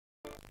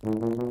Okay,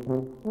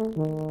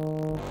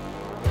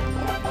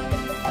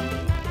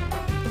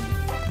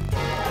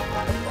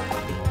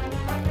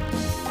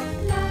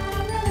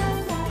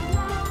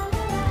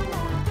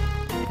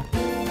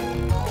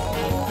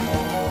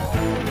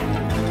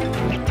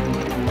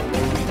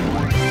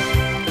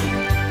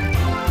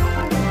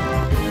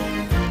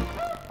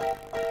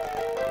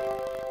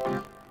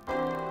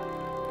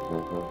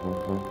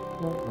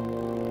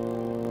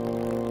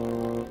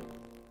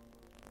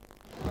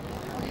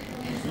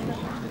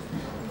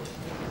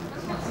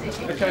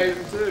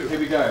 here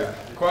we go.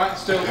 Quiet,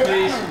 still,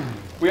 please.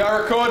 We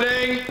are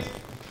recording.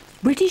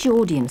 British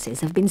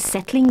audiences have been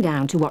settling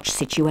down to watch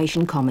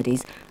situation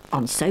comedies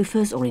on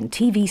sofas or in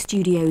TV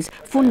studios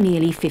for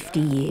nearly 50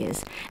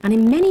 years. And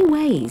in many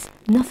ways,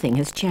 nothing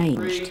has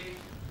changed.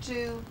 3,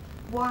 2,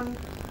 1,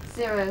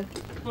 0.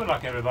 Good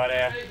luck, everybody.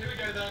 Here we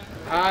go then.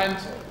 And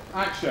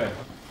action.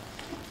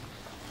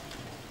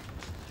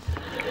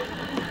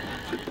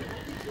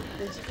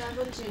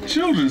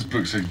 Children's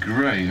books are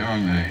great,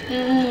 aren't they?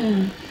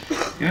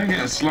 You don't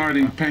get a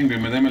sliding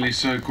penguin with Emily's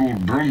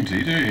so-called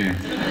Bronte, do you?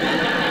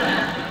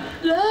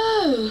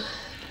 No,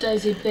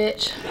 Daisy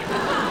bitch.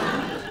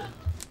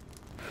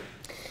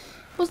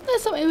 Wasn't there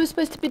something we were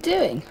supposed to be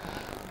doing?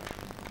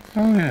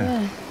 Oh,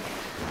 yeah.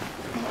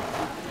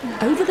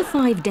 Over the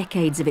 5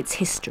 decades of its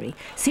history,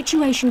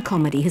 situation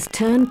comedy has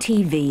turned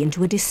TV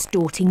into a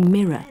distorting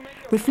mirror,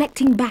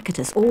 reflecting back at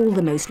us all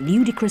the most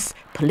ludicrous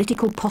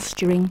political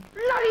posturing,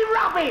 bloody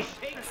rubbish,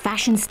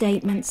 fashion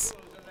statements,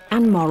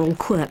 and moral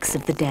quirks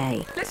of the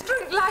day. Let's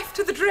drink life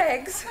to the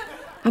dregs.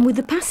 And with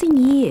the passing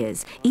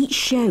years, each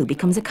show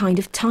becomes a kind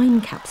of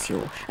time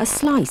capsule, a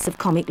slice of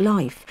comic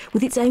life,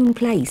 with its own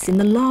place in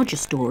the larger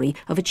story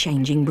of a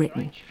changing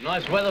Britain.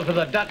 Nice weather for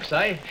the ducks,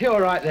 eh?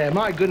 You're right there,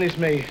 my goodness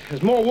me.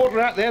 There's more water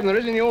out there than there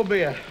is in your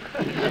beer.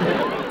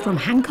 From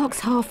Hancock's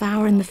Half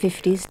Hour in the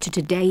 50s to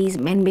today's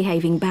Men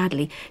Behaving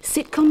Badly,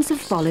 sitcoms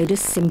have followed a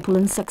simple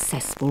and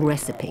successful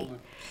recipe.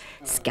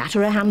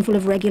 Scatter a handful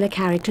of regular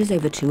characters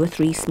over 2 or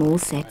 3 small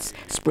sets,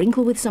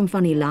 sprinkle with some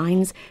funny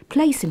lines,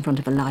 place in front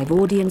of a live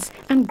audience,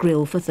 and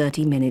grill for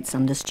 30 minutes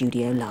under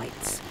studio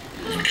lights.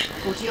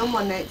 40 on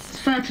 1 notes.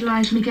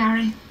 Fertilise me,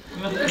 Gary.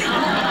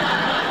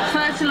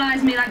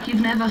 Fertilise me like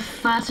you've never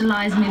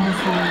fertilised me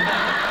before.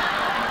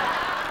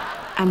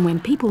 And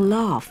when people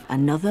laugh,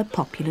 another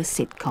popular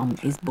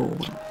sitcom is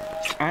born.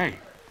 Hey,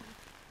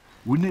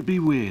 wouldn't it be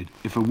weird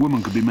if a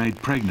woman could be made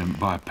pregnant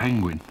by a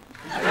penguin?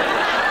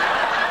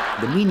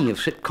 The meaning of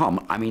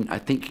sitcom, I mean, I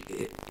think,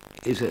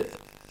 is a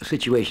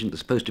situation that's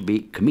supposed to be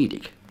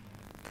comedic.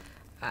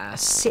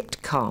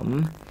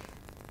 Sitcom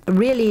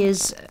really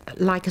is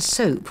like a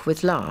soap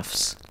with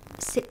laughs.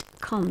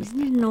 Sitcom, isn't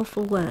it an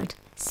awful word?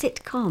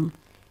 Sitcom.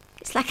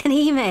 It's like an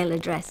email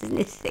address, isn't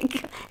it?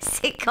 Sitcom ...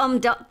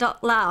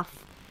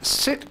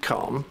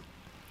 Sitcom,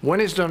 when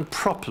it's done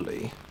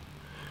properly,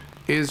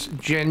 is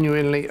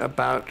genuinely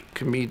about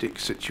comedic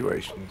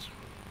situations,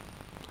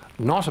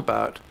 not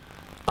about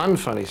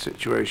unfunny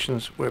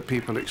situations where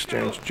people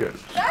exchange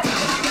jokes. What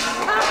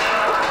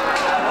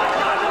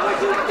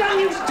have you done,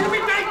 you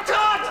stupid big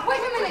tart? Wait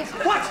a minute.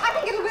 What? I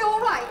think it'll be all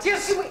right.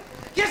 Yes,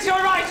 yes, you're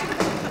right.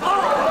 Oh.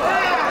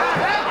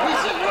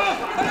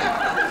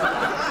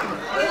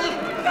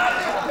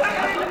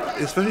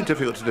 It's very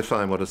difficult to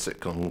define what a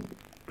sitcom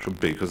should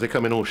be, because they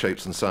come in all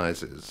shapes and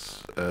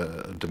sizes.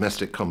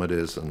 Domestic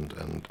comedies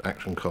and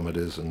action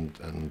comedies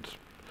and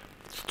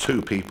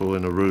 2 people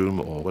in a room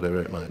or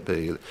whatever it might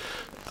be.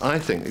 I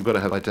think you've got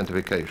to have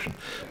identification.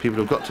 People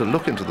have got to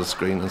look into the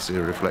screen and see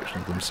a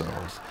reflection of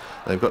themselves.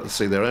 They've got to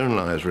see their own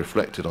lives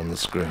reflected on the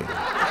screen.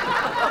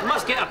 I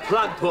must get a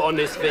plug put on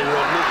this thing,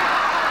 Rodney.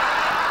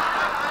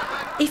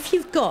 If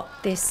you've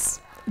got this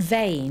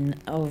vein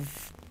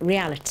of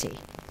reality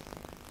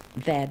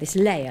there, this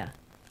layer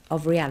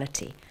of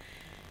reality,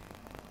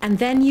 and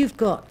then you've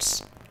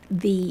got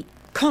the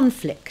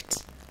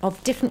conflict of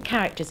different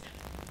characters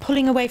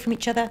pulling away from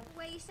each other,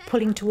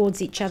 pulling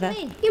towards each other.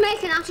 You're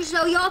making out as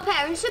though your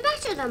parents are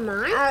better than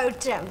mine. Oh,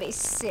 don't be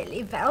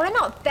silly, Belle. They're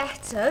not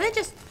better. They're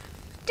just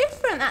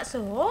different, that's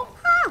all.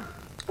 How?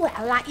 Well,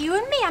 like you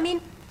and me. I mean,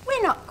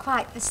 we're not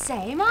quite the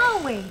same, are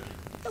we?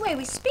 The way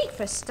we speak,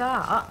 for a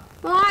start.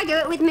 Well, I do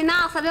it with my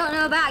mouth. I don't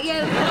know about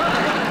you.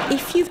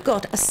 If you've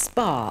got a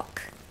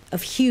spark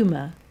of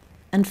humour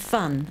and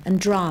fun and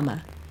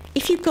drama,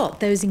 if you've got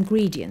those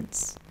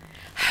ingredients,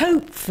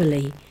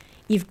 hopefully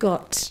you've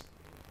got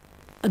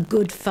a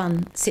good,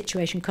 fun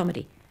situation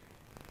comedy.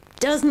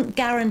 Doesn't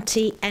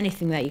guarantee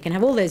anything there. You can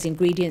have all those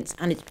ingredients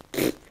and it's...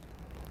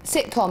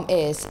 Sitcom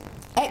is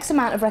X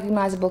amount of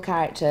recognisable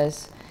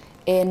characters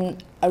in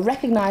a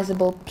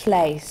recognisable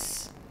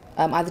place,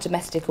 either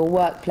domestic or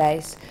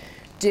workplace,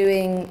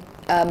 doing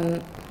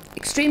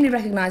extremely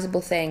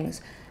recognisable things,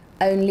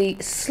 only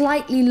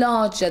slightly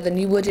larger than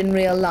you would in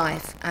real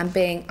life, and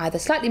being either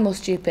slightly more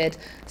stupid,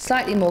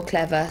 slightly more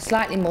clever,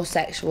 slightly more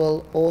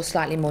sexual, or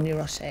slightly more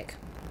neurotic.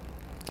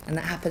 And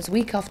that happens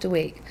week after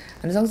week.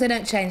 And as long as they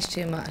don't change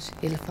too much,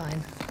 you'll be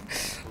fine.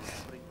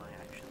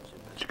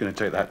 She's going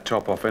to take that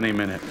top off any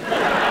minute.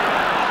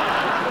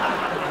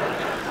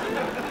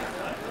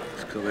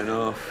 It's coming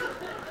off.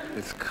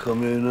 It's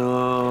coming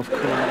off,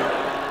 coming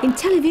off. In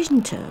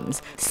television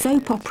terms,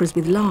 soap operas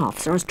with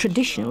laughs are as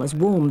traditional as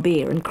warm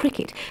beer and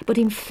cricket, but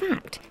in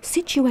fact,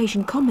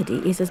 situation comedy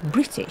is as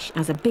British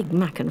as a Big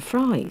Mac and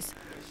fries.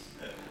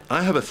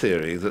 I have a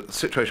theory that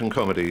situation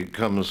comedy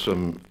comes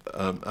from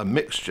a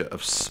mixture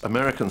of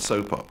American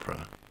soap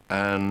opera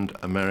and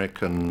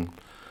American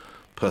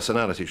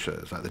personality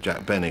shows, like the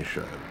Jack Benny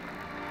show,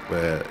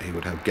 where he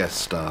would have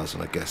guest stars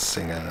and a guest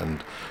singer,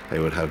 and they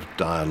would have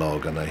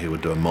dialogue, and he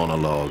would do a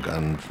monologue,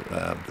 and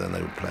then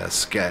they would play a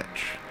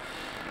sketch.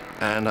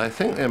 And I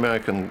think the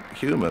American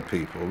humour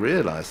people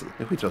realise that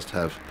if we just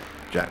have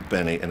Jack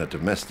Benny in a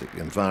domestic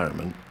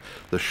environment,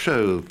 the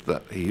show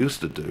that he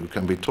used to do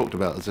can be talked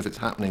about as if it's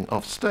happening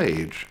off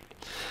stage.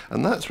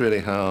 And that's really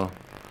how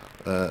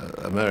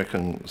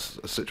American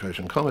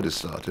situation comedy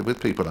started,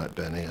 with people like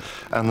Benny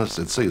and the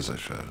Sid Caesar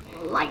show.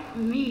 Light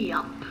me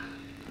up.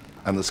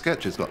 And the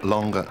sketches got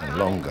longer and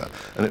longer,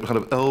 and it kind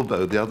of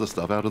elbowed the other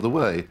stuff out of the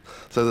way,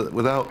 so that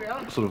without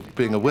sort of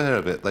being aware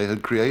of it, they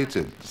had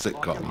created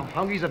sitcom. I'm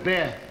hungry as a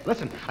bear.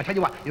 Listen, I tell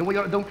you what you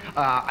ought to do?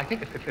 I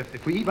think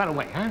if we eat right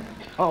away, huh?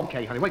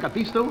 Okay, honey, wake up,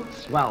 beef stew?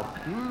 Swell.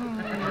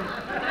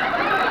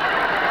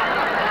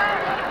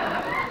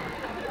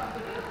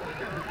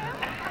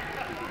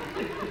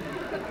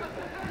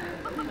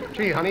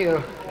 Gee, honey,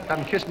 you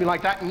haven't kissed me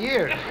like that in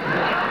years.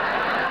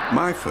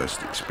 My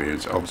first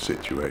experience of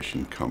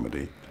situation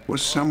comedy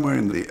was somewhere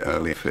in the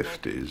early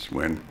 50s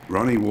when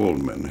Ronnie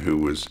Waldman, who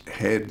was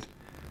head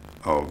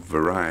of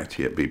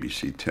variety at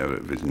BBC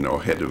Television,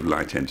 or head of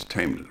light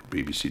entertainment at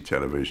BBC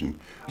Television,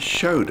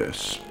 showed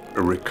us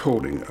a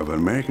recording of an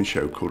American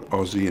show called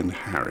Ozzie and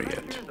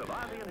Harriet,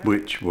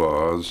 which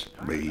was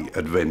the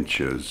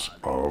adventures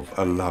of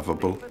a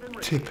lovable,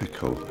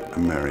 typical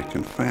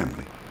American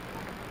family.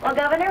 Well,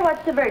 Governor,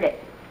 what's the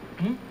verdict?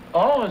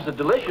 Oh, it's a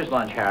delicious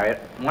lunch, Harriet.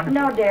 Wonderful.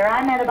 No, dear,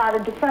 I meant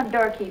about a front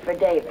door key for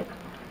David.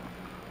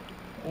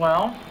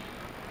 Well,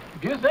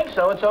 if you think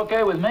so, it's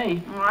okay with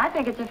me. Well, I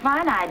think it's a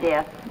fine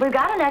idea. We've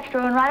got an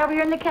extra one right over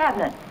here in the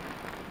cabinet.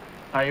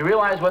 Now, you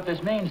realize what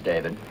this means,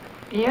 David?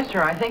 Yes,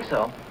 sir, I think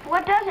so.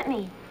 What does it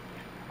mean?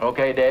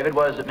 Okay, David,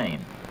 what does it mean?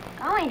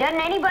 Oh,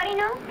 doesn't anybody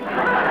know?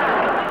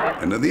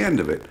 And at the end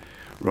of it,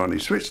 Ronnie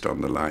switched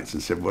on the lights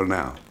and said, well,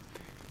 now,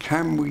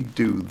 can we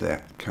do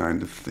that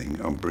kind of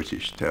thing on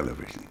British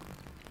television?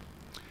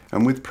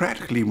 And with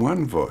practically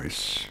one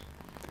voice,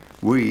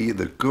 we,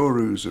 the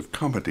gurus of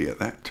comedy at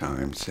that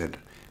time, said,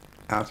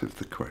 out of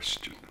the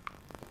question.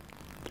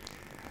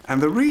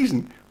 And the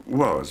reason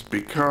was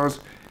because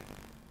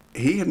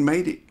he had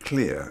made it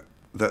clear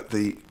that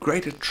the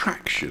great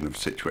attraction of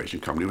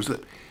situation comedy was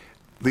that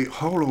the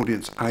whole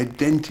audience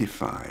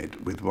identified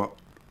with what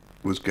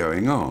was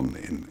going on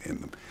in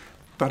them.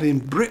 But in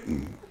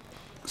Britain,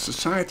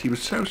 society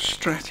was so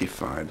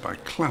stratified by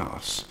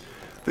class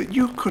that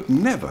you could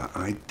never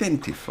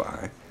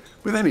identify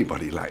with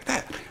anybody like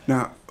that.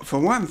 Now, for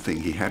one thing,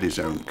 he had his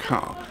own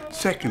car.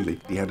 Secondly,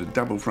 he had a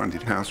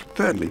double-fronted house.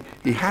 Thirdly,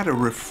 he had a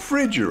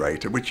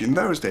refrigerator, which in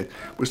those days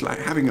was like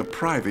having a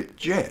private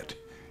jet.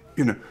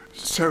 You know,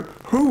 so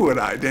who would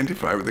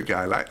identify with a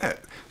guy like that?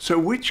 So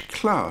which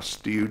class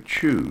do you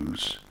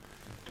choose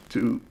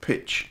to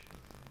pitch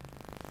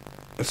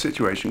a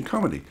situation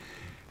comedy?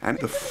 And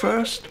the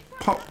first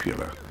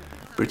popular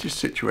British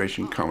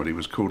situation comedy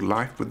was called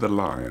Life with the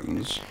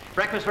Lions.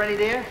 Breakfast ready,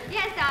 dear?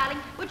 Yes, darling.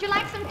 Would you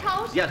like some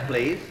toast? Yes,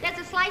 please. There's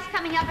a slice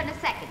coming up in a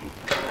second.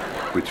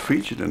 Which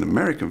featured an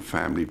American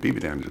family, B.B.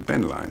 Downs and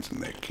Ben Lyons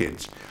and their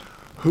kids,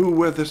 who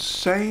were the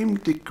same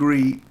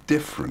degree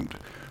different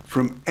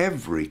from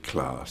every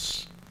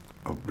class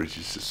of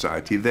British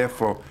society.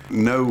 Therefore,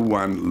 no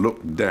one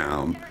looked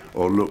down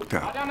or looked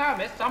up. I don't know,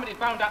 miss. Somebody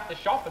phoned up the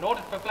shop and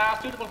ordered for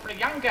flowers suitable for a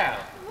young girl.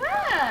 Well,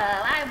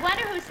 I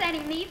wonder who's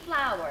sending me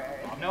flowers.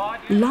 I've no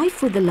idea.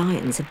 Life with the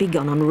Lions had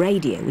begun on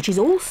radio, which is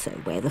also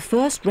where the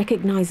first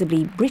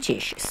recognisably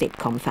British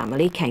sitcom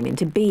family came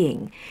into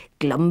being.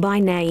 Glum by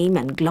name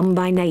and glum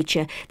by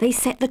nature, they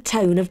set the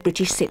tone of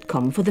British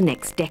sitcom for the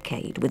next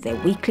decade with their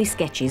weekly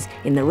sketches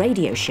in the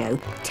radio show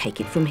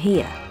Take It From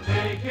Here.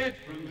 Take it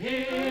from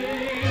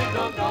here,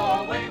 don't go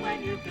away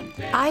when you can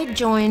take I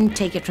joined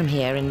Take It From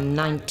Here in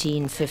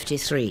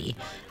 1953,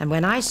 and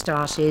when I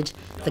started,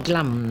 the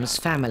Glums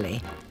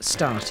family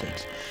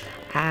started.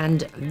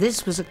 And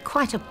this was a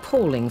quite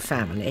appalling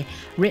family,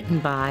 written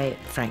by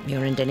Frank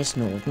Muir and Dennis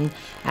Norden,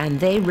 and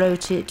they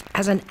wrote it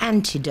as an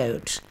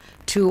antidote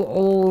to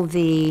all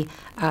the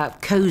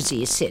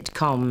cosy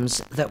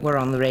sitcoms that were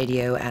on the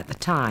radio at the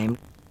time.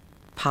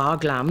 Pa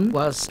Glum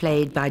was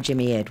played by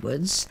Jimmy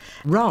Edwards.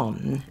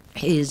 Ron,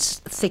 his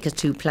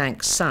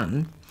thick-as-two-planks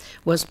son,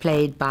 was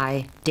played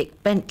by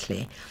Dick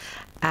Bentley.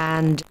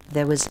 And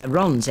there was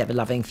Ron's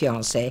ever-loving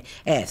fiancée,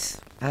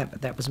 Eth.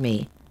 That was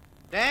me.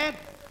 Dad,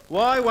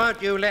 why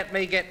won't you let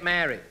me get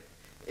married?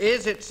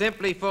 Is it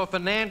simply for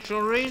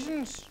financial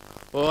reasons?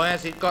 Or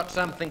has it got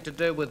something to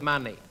do with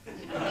money?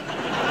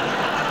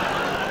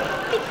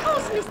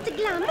 Because, Mr.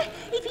 Glum,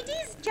 if it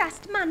is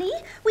just money,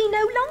 we no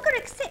longer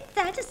accept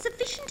that as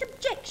sufficient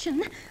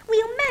objection.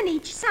 We'll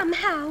manage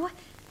somehow.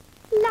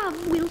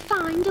 Love will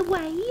find a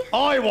way.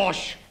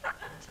 Eyewash.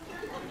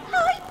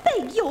 I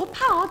beg your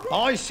pardon.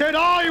 I said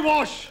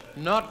eyewash.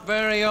 Not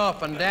very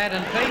often, Dad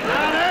and Pete.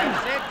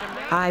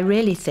 I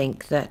really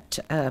think that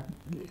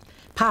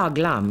Pa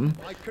Glum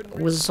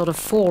was a sort of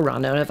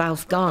forerunner of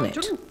Alf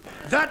Garnett.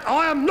 That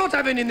I am not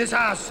having in this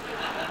house.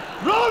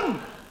 Run!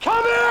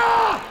 Come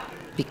here!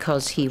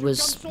 Because he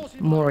was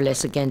more or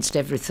less against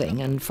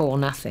everything and for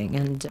nothing,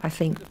 and I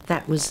think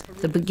that was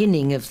the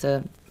beginning of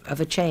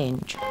a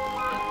change.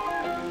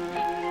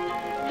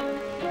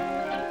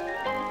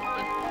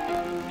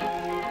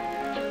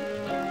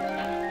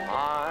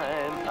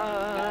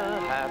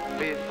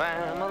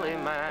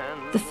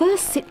 The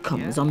first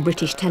sitcoms on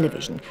British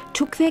television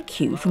took their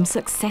cue from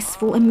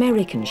successful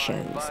American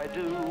shows.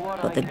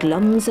 But the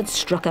Glums had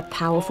struck a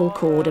powerful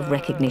chord of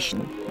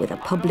recognition with a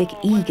public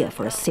eager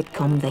for a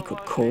sitcom they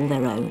could call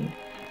their own.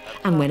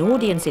 And when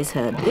audiences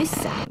heard this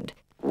sound,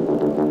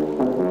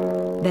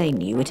 they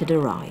knew it had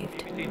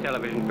arrived. BBC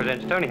Television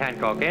presents Tony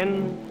Hancock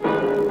in...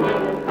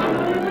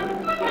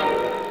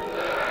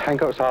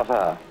 Hancock's Half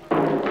Hour.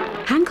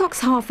 Hancock's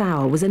Half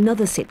Hour was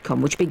another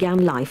sitcom which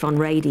began life on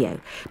radio,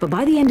 but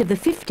by the end of the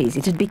 50s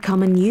it had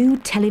become a new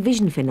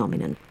television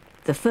phenomenon,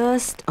 the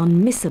first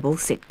unmissable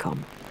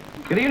sitcom.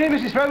 Good evening,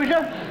 Mrs.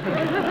 Frobisher.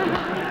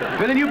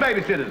 We're the new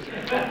babysitters.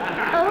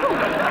 Oh.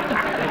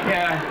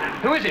 Yeah.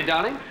 Who is it,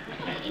 darling?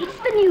 It's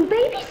the new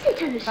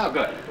babysitters. Oh,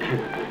 good.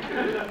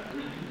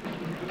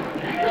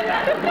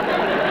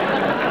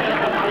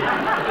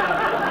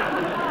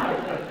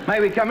 May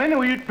we come in, or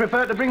would you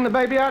prefer to bring the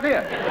baby out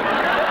here?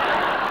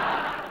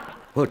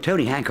 Well,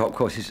 Tony Hancock, of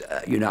course, is,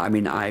 you know, I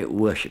mean, I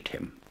worshipped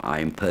him.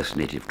 I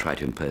tried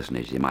to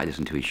impersonate him. I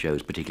listened to his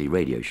shows, particularly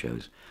radio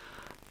shows,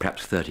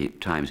 perhaps 30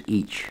 times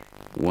each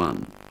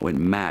one. Went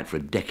mad for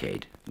a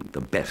decade.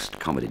 The best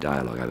comedy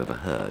dialogue I've ever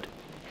heard.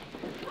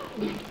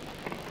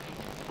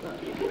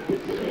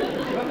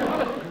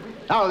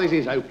 Oh, this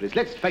is hopeless.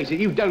 Let's face it,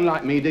 you don't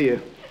like me, do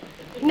you?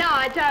 No,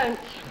 I don't.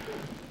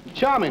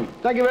 Charming.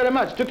 Thank you very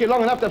much. Took you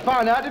long enough to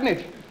find out, didn't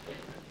it?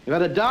 You've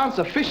had a dance,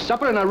 a fish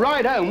supper, and a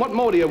ride home. What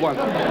more do you want?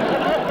 Oh,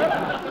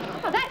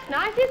 that's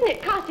nice, isn't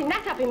it? Casting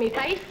that up in me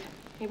face.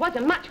 It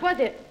wasn't much, was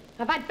it?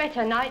 I've had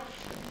better nights.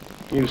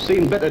 You've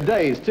seen better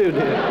days, too,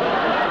 dear.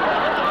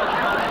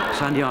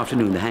 Sunday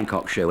afternoon, the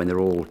Hancock show, when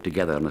they're all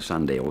together on a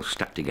Sunday, all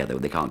stuck together,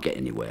 they can't get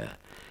anywhere.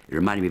 It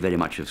reminded me very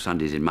much of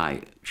Sundays in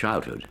my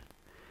childhood,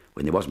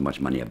 when there wasn't much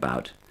money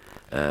about.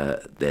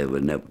 There were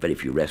very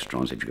few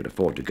restaurants if you could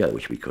afford to go,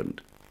 which we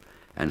couldn't.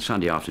 And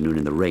Sunday afternoon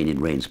in the rain in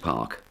Rains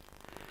Park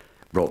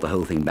brought the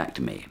whole thing back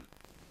to me.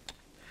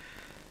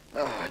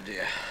 Oh,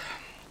 dear.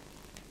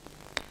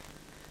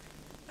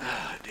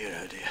 Oh,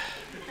 dear, oh, dear.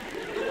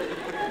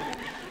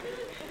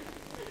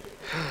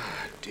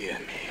 Oh, dear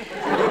me.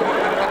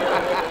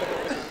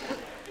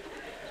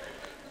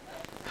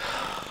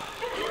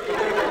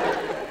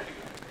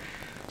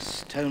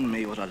 Stone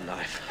me, what a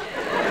life.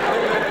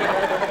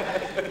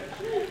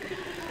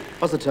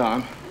 What's the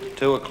time?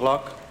 2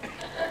 o'clock.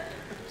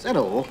 Is that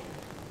all?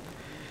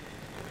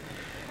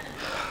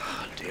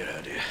 Oh, dear,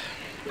 oh, dear.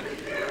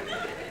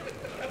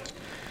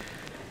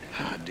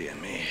 Oh, dear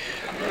me.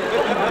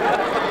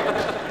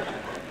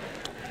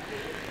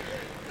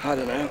 I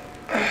don't know.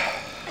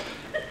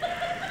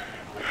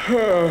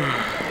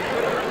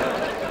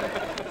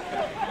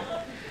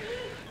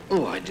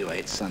 Oh, I do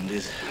hate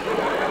Sundays.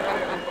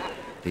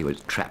 They were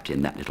trapped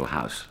in that little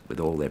house with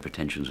all their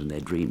pretensions and their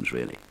dreams,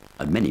 really.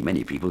 And many,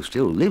 many people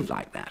still live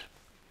like that.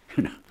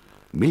 You know,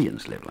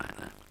 millions live like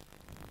that.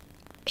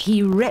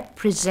 He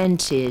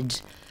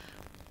represented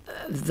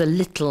the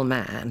little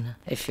man,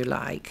 if you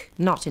like,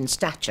 not in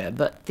stature,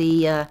 but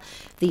the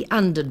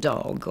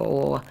underdog,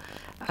 or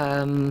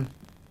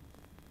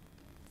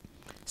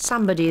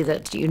somebody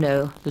that, you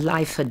know,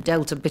 life had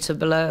dealt a bitter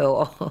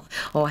blow,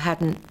 or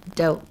hadn't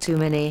dealt too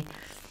many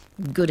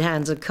good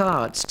hands of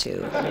cards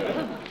to.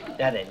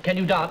 Now then, can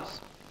you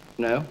dance?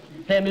 No.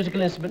 Play a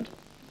musical instrument?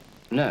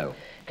 No.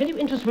 Can you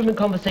interest women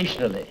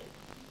conversationally?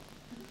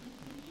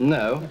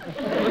 No.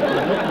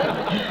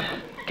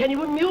 Can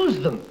you amuse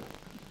them?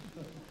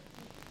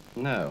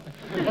 No.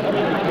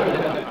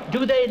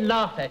 Do they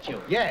laugh at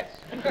you? Yes.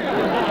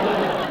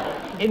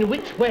 In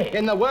which way?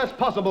 In the worst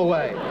possible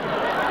way.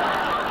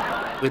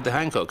 With the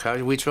Hancock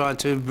character, we tried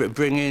to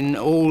bring in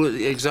all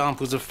the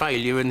examples of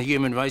failure in the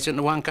human race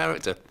into one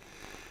character.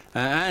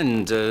 You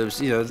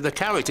know, the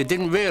character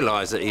didn't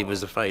realise that he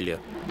was a failure.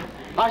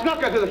 I shall not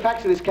go through the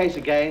facts of this case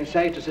again,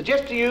 save to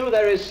suggest to you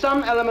there is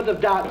some element of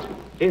doubt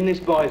in this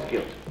boy's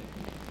guilt.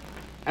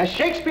 As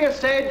Shakespeare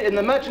said in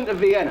The Merchant of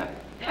Vienna.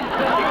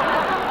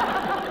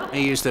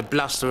 He used to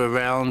bluster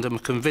around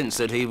and convinced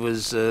that he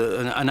was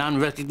an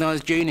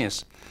unrecognised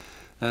genius,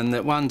 and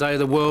that one day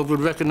the world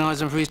would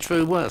recognise him for his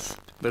true worth.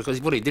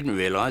 Because what he didn't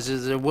realise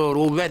is the world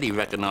already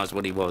recognised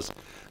what he was.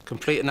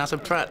 Complete and utter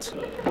prat.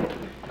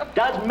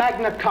 Does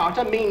Magna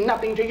Carta mean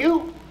nothing to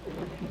you?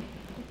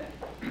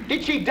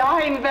 Did she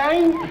die in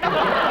vain?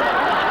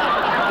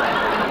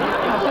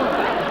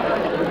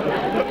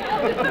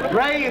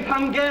 Brave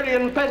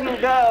Hungarian peasant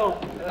girl.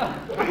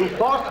 He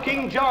forced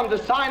King John to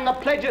sign the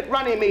pledge at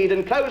Runnymede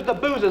and closed the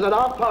boozers at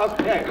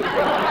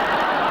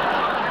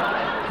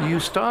 10:30. You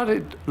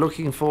started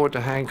looking forward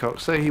to Hancock.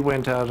 Say he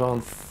went out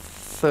on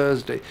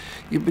Thursday.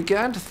 You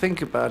began to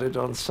think about it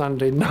on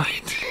Sunday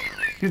night.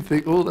 You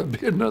think, oh, there'll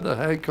be another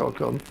Hancock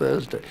on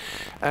Thursday.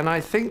 And I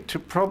think to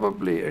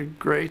probably a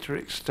greater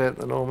extent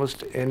than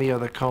almost any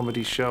other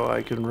comedy show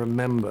I can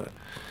remember,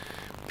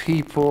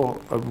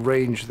 people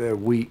arrange their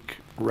week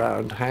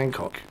round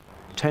Hancock.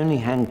 Tony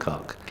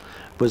Hancock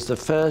was the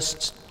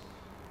first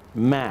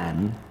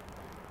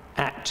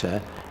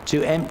actor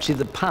to empty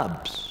the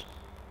pubs.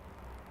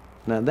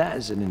 Now that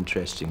is an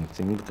interesting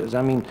thing because,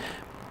 I mean,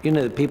 you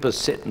know, people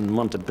sit and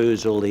want to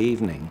booze all the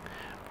evening,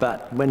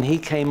 but when he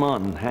came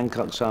on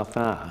Hancock's Half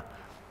Hour,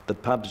 the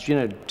pubs, you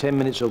know, 10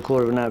 minutes or a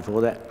quarter of an hour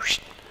before that,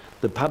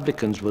 the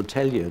publicans will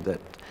tell you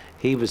that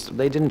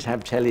they didn't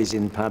have tellies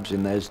in pubs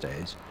in those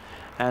days,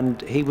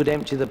 and he would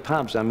empty the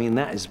pubs. I mean,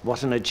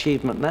 what an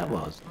achievement that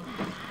was.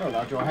 Hold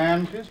out your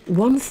hand, please.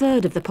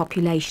 1/3 of the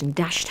population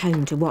dashed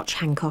home to watch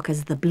Hancock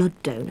as the blood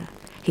donor,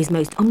 his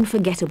most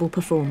unforgettable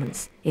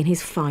performance in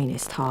his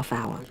finest half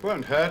hour. It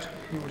won't hurt.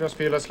 You'll just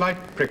feel a slight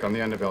prick on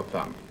the end of your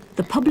thumb.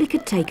 The public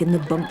had taken the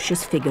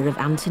bumptious figure of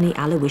Anthony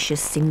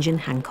Aloysius St. John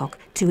Hancock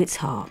to its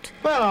heart.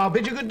 Well, I'll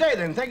bid you good day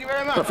then. Thank you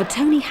very much. But for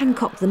Tony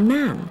Hancock, the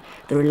man,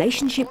 the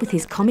relationship with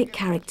his comic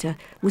character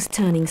was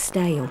turning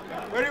stale.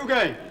 Where are you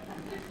going?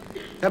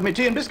 Have me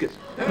tea and biscuits.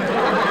 I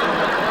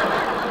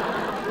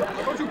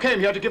thought you came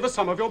here to give us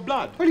some of your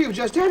blood. Well, you've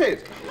just had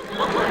it.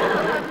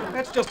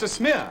 That's just a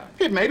smear.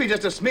 It may be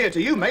just a smear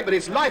to you, mate, but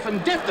it's life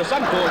and death to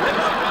some poor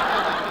devil.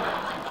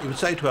 He would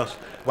say to us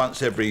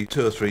once every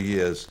 2 or 3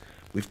 years,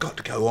 we've got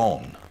to go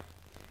on.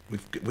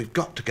 We've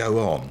got to go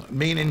on,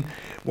 meaning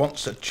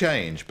wants a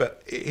change,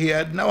 but he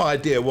had no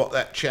idea what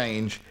that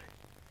change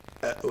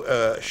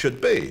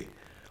should be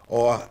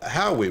or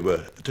how we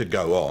were to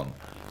go on.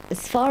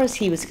 As far as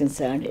he was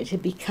concerned, it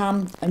had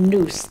become a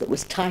noose that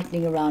was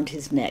tightening around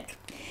his neck.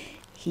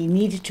 He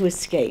needed to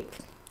escape.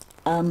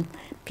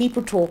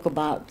 People talk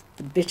about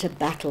the bitter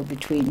battle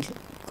between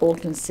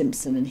Galton and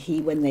Simpson and he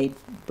when they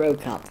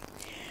broke up.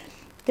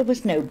 There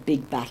was no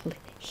big battle.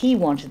 He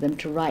wanted them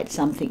to write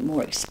something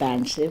more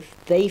expansive.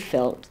 They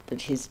felt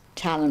that his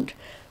talent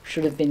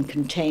should have been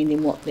contained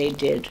in what they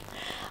did.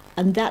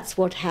 And that's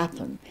what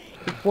happened.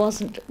 It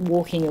wasn't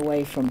walking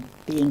away from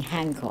being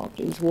Hancock,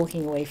 it was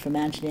walking away from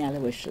Anthony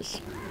Aloysius.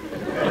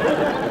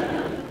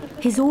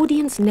 His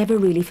audience never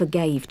really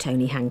forgave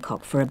Tony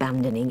Hancock for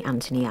abandoning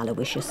Anthony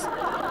Aloysius.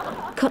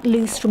 Cut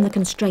loose from the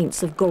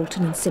constraints of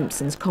Galton and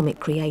Simpson's comic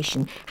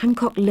creation,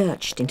 Hancock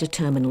lurched into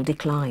terminal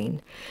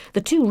decline.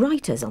 The two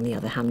writers, on the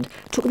other hand,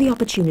 took the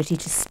opportunity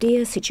to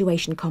steer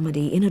situation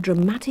comedy in a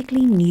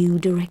dramatically new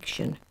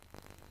direction.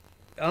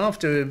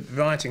 After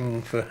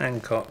writing for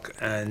Hancock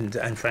and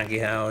Frankie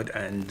Howard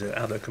and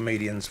other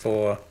comedians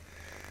for,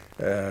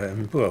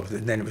 well,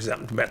 then it was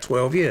up to about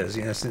 12 years,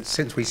 you know,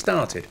 since we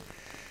started,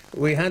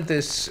 we had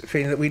this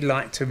feeling that we'd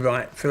like to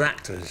write for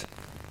actors.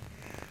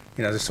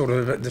 You know,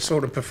 the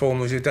sort of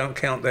performers who don't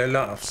count their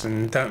laughs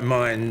and don't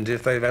mind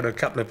if they've had a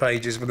couple of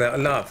pages without a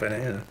laugh in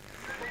it, you know.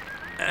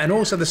 And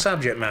also the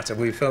subject matter,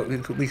 we felt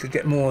we could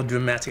get more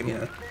dramatic, you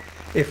know,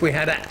 if we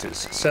had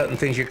actors. Certain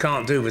things you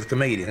can't do with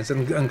comedians,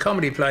 and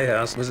Comedy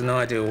Playhouse was an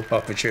ideal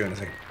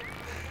opportunity.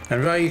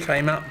 And Ray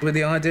came up with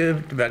the idea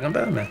of Rag and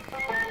Bone Man.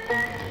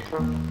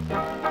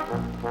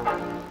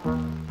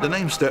 The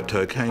name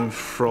Steptoe came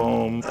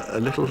from a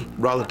little,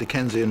 rather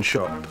Dickensian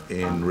shop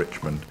in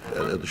Richmond.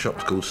 The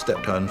shop's called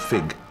Steptoe and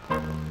Fig.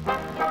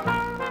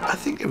 I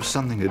think it was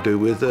something to do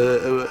with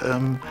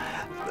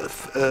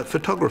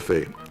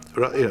photography.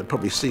 You know,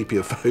 probably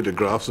sepia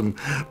photographs and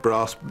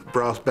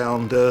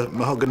brass-bound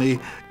mahogany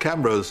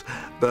cameras,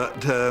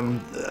 but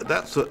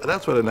that's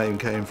where the name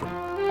came from.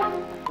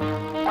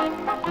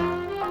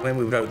 When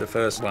we wrote the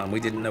first one, we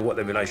didn't know what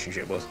the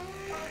relationship was.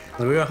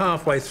 We were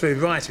halfway through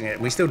writing it,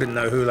 and we still didn't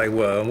know who they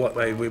were and what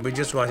we were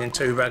just writing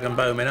two rag and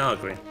bone men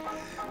arguing.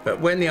 But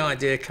when the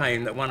idea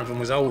came that one of them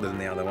was older than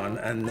the other one,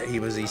 and he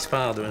was his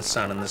father and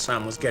son, and the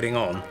son was getting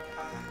on,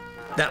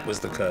 that was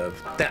the curve.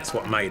 That's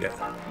what made it.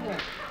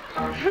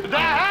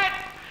 Dad!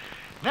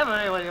 Never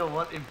hear when you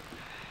want him.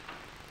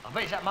 I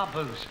bet he's at my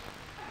booze.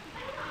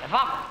 If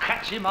I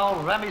catch him,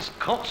 I'll ram his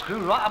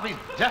corkscrew right up his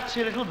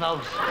dirty little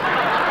nose.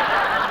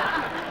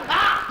 Ah!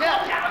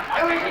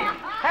 Who is he?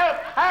 Help!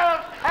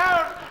 Help!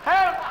 Help!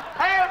 Help!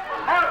 Help!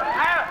 Help!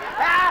 Help!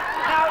 Ah!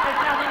 No,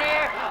 there's nothing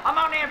here. I'm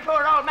only a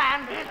poor old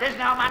man. There's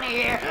no money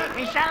here.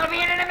 My son will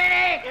be in a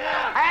minute.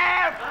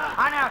 Help!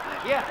 I know.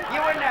 You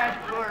wouldn't hurt a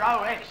poor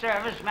old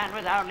ex-serviceman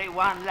with only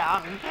one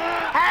lung.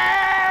 Help!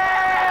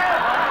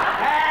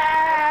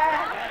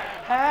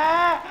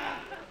 Help!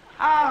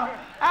 Oh!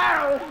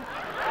 Oh!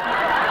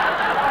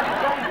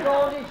 Thank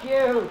God it's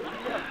you.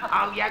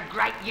 Oh, you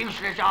great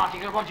useless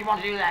article. What do you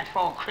want to do that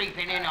for,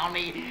 creeping in on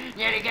me?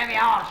 Nearly gave me a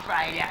heart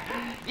sprayed.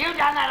 You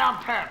done that on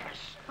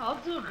purpose. Oh,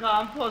 do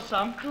come and put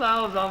some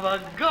clothes on a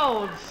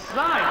gold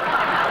sight.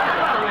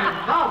 What a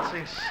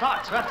revolting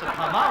sight to have to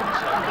come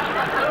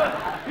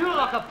out to. You look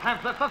like a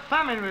pamphlet for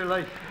famine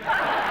relief.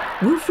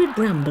 Wilfrid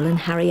Bramble and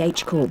Harry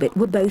H. Corbett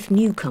were both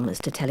newcomers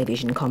to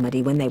television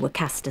comedy when they were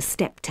cast as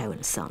Steptoe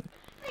and Son.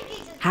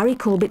 Harry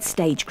Corbett's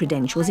stage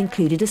credentials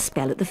included a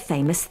spell at the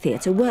famous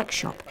Theatre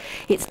Workshop.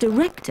 Its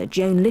director,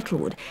 Joan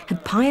Littlewood,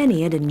 had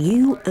pioneered a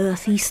new,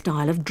 earthy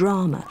style of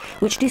drama,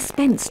 which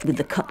dispensed with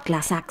the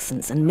cut-glass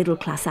accents and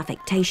middle-class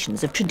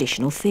affectations of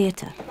traditional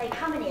theatre. They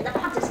come in here, the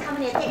punters come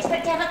in here, they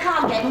expect to have a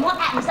card game, and what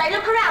happens? They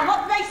look around,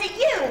 what do they see?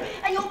 You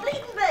and your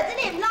bleeding birds and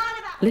him lying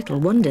about. Little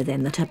wonder,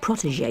 then, that her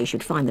protégé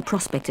should find the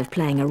prospect of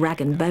playing a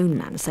rag-and-bone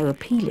man so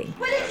appealing.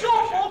 Well, it's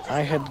your fault.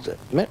 I had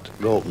met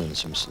Galton and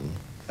Simpson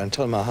and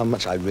told them how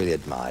much I really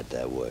admired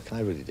their work, and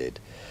I really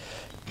did,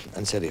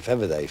 and said if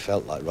ever they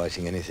felt like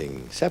writing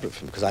anything separate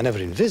from, because I never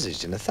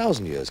envisaged in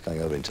 1,000 years going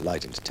over into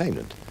light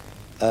entertainment.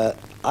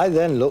 I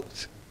then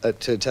looked at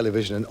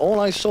television, and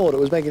all I saw that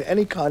was making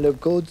any kind of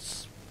good,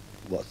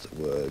 what's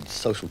the word,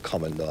 social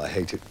comment, though I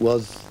hate it,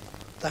 was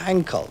the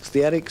Hancocks,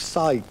 the Eric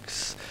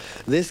Sykes,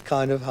 this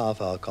kind of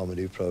half-hour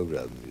comedy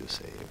programme, you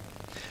see.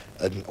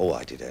 And, oh,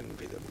 I did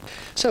envy them.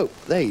 So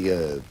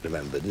they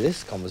remembered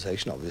this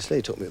conversation, obviously.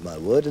 They took me at my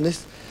word, and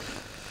this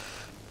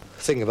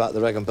thing about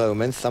the rag and bone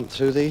men thumped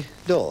through the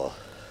door.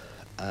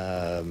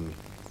 I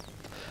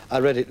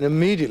read it and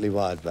immediately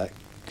wired back.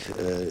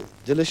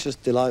 Delicious,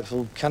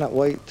 delightful, cannot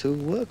wait to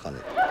work on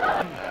it.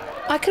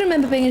 I can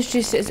remember being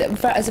introduced to it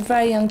as a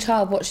very young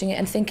child, watching it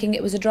and thinking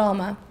it was a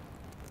drama.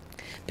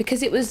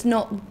 Because it was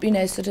not, you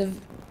know, sort of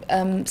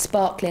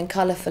sparkly and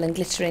colourful and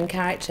glittering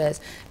characters,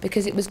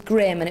 because it was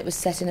grim and it was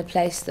set in a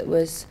place that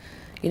was,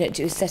 you know, it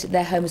was set,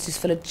 their home was just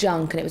full of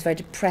junk and it was very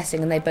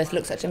depressing and they both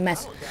looked such a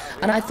mess.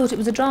 And I thought it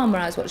was a drama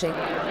I was watching.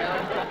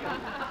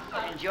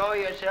 Enjoy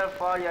yourself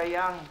while you're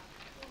young.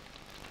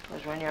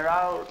 Because when you're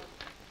old,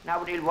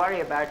 nobody will worry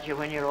about you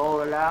when you're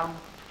all alone.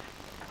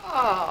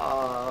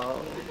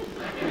 Oh,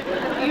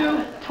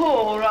 you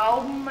poor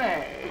old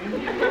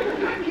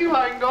man. You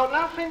ain't got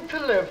nothing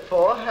to live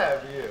for,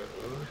 have you?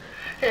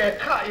 Here,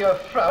 cut your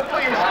throat,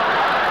 please.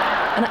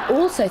 And I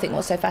also think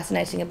what's so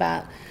fascinating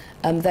about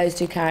those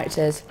two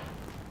characters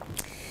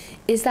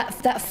is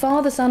that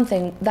father-son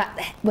thing,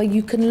 that where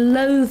you can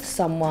loathe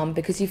someone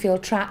because you feel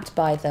trapped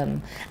by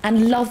them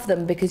and love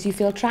them because you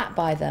feel trapped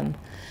by them.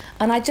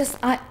 And I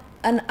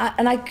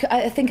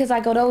think as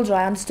I got older,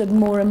 I understood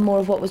more and more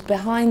of what was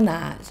behind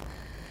that.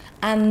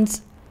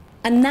 And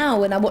now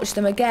when I watch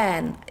them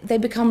again, they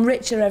become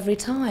richer every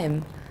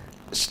time.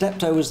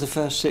 Steptoe was the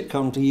first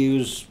sitcom to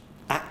use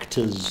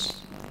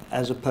actors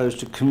as opposed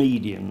to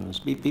comedians.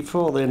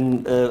 Before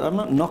then, I'm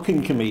not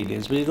knocking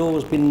comedians, but it'd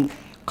always been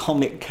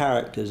comic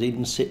characters in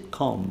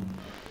sitcom.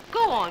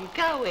 Go on,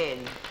 go in.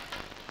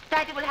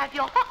 Daddy will have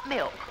your hot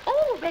milk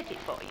all ready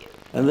for you.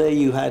 And there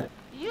you had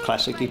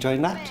classically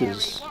trained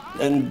actors.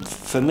 And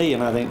for me,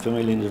 and I think for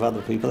millions of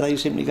other people, they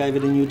simply gave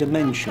it a new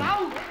dimension.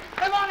 Oh,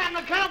 come on, and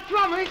the Count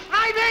Promise,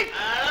 Heidi! Oh,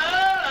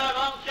 I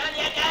won't tell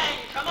you again.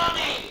 Come on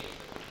in.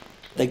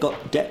 They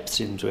got depths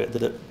into it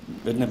that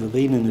had never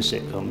been in the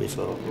sitcom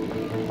before.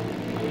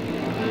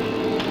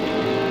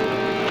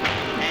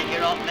 And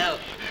your hot milk.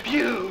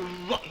 You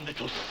rotten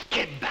little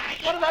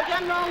skinbag. What have I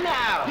done wrong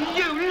now?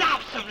 You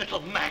loathsome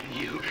little man,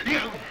 you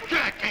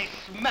dirty,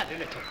 smelly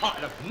little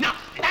pile of nuts.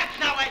 That's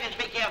no way to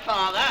speak to your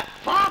father.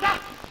 Father?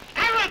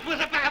 Harold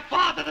was a better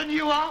father than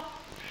you are.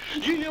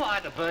 You knew I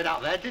had a bird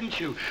out there, didn't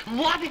you?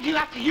 Why did you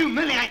have to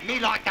humiliate me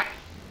like that?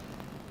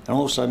 And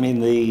also, I mean,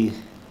 the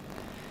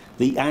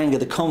anger,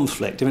 the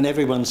conflict. I mean,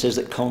 everyone says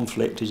that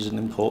conflict is an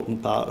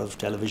important part of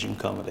television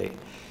comedy.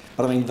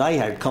 But, I mean, they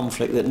had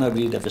conflict that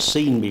nobody had ever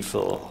seen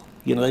before.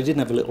 You know, they didn't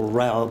have a little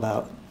row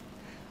about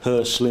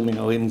her slimming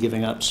or him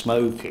giving up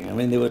smoking. I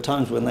mean, there were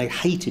times when they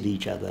hated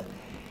each other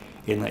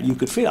in that. You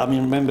could feel, I mean,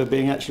 I remember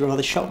being actually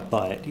rather shocked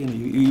by it. You know,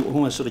 you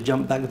almost sort of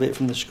jumped back a bit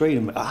from the screen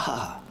and went,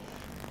 aha.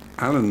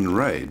 Alan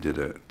Ray did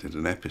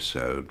an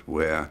episode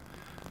where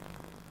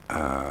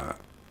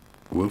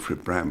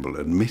Wilfrid Bramble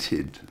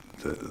admitted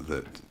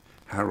that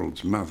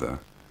Harold's mother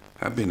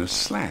had been a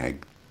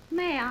slag.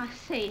 May I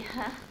see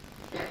her?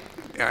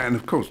 And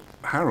of course,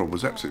 Harold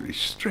was absolutely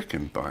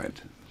stricken by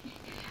it.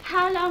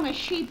 How long has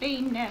she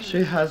been there?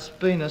 She has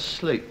been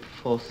asleep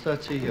for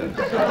 30 years.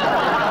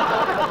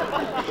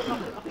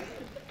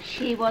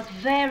 She was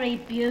very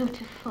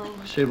beautiful.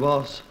 She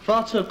was.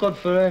 Far too good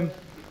for him.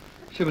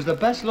 She was the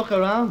best look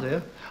around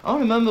here. I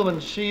remember when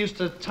she used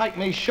to take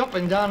me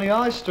shopping down the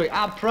high street,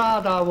 how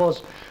proud I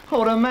was.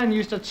 All the men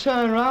used to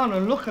turn around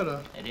and look at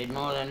her. They did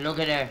more than look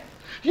at her.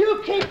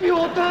 You keep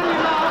your dirty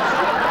mouth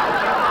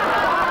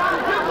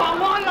shut! You got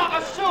wine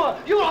like a sewer!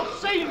 You're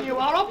obscene, you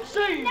are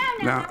obscene!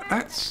 Now,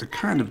 that's a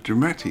kind of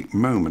dramatic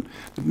moment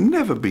that had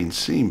never been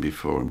seen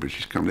before in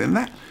British comedy, and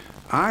that,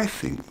 I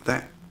think,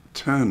 that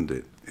turned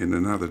it in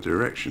another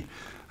direction.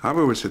 I've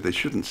always said they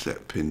shouldn't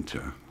set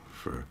Pinter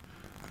for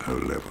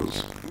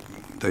O-levels.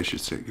 They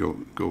should set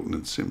Galton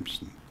and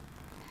Simpson.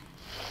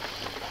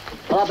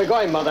 Well, I'll be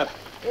going, Mother.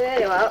 Here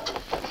you are.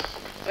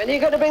 When are you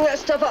going to bring that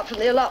stuff up from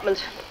the allotment?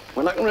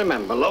 When I can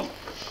remember, love.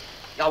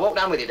 I'll walk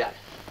down with you, Dad.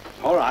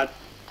 All right.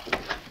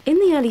 In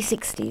the early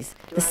 60s,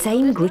 the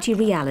same gritty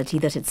reality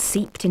that had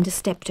seeped into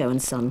Steptoe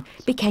and Son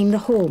became the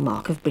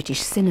hallmark of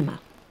British cinema.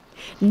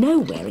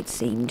 Nowhere, it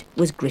seemed,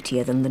 was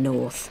grittier than the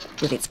North,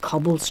 with its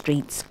cobbled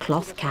streets,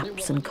 cloth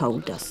caps and coal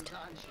dust.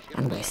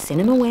 And where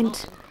cinema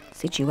went,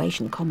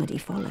 situation comedy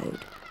followed.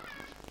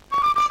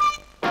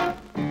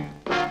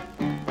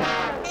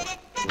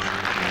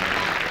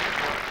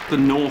 The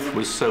North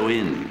was so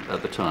in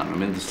at the time. I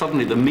mean,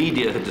 suddenly the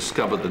media had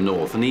discovered the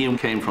North, and Ian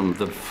came from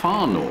the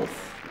far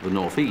north, the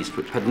northeast,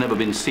 which had never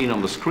been seen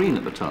on the screen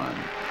at the time.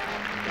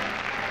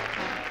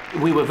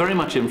 We were very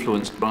much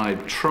influenced by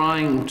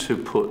trying to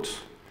put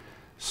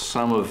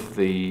some of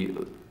the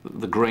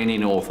grainy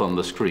North on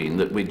the screen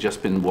that we'd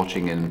just been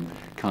watching in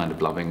Kind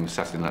of Loving,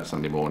 Saturday Night,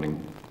 Sunday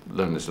Morning,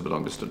 Loneliness of a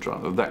Long Distance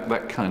Drive,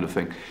 that kind of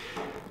thing.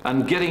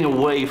 And getting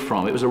away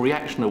from, it was a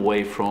reaction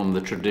away from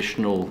the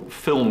traditional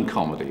film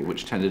comedy,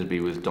 which tended to be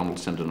with Donald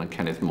Sinton and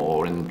Kenneth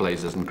Moore in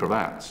blazers and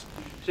cravats.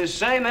 It's the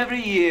same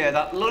every year,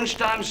 that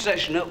lunchtime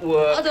session at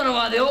work. I don't know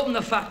why they open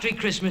the factory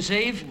Christmas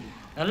Eve.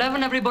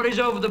 11, everybody's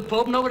over the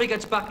pub, nobody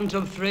gets back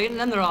until 3, and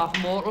then they're half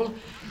mortal.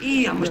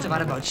 I must have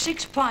had about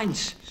 6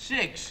 pints.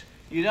 6?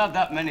 You'd had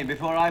that many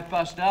before I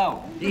passed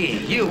out.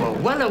 You were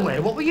well aware.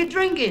 What were you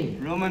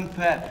drinking? Rum and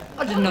pep.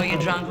 I didn't know you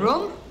drank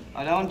rum.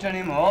 I don't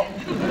anymore.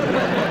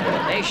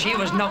 Hey, she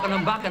was knocking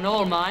them back and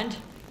all, mind.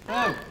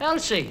 Oh.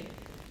 Elsie.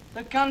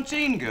 The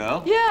canteen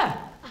girl? Yeah.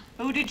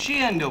 Who did she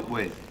end up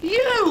with?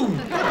 You!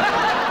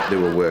 They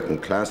were working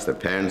class, their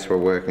parents were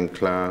working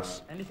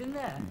class. Anything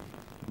there?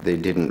 They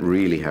didn't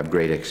really have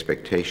great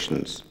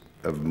expectations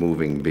of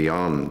moving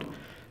beyond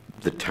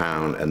the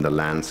town and the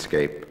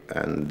landscape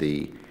and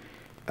the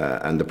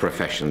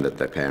profession that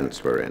their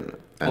parents were in.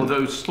 And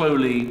although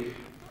slowly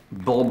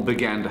Bob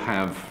began to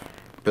have...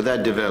 But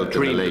that developed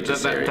in the later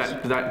series.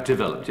 That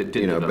developed, it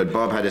did develop. But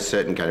Bob had a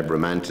certain kind of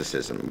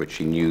romanticism, which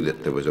he knew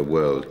that there was a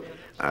world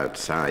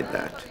outside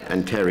that,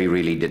 and Terry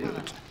really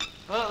didn't.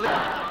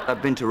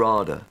 I've been to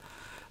RADA,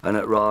 and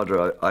at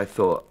RADA I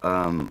thought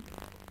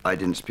I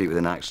didn't speak with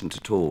an accent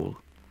at all.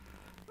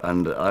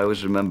 And I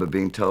always remember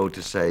being told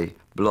to say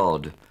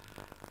 "blod,"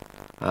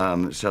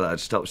 so that I'd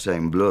stop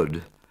saying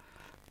 "blood."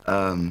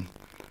 But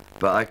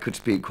I could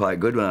speak quite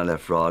good when I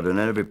left RADA, and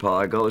every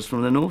part I got was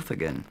from the north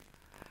again.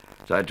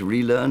 So I had to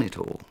relearn it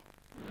all.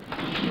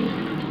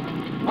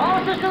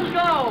 All systems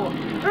go!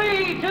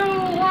 3, 2,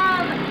 1,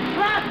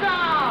 blast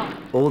off!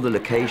 All the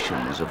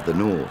locations of the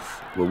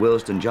north were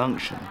Willesden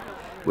Junction.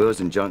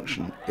 Willesden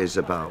Junction is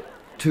about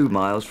 2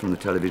 miles from the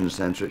television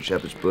centre at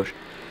Shepherd's Bush,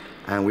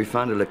 and we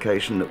found a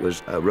location that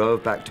was a row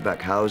of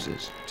back-to-back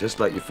houses,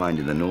 just like you find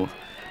in the north,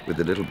 with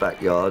the little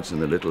backyards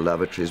and the little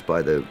lavatories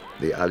by the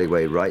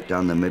alleyway right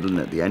down the middle, and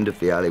at the end of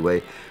the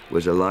alleyway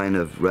was a line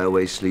of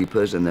railway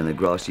sleepers and then a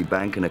grassy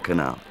bank and a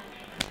canal.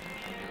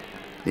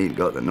 Needn't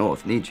go to the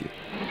north, need you?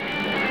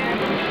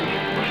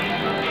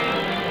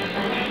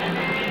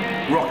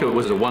 Rocker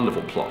was a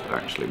wonderful plot,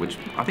 actually, which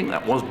I think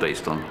that was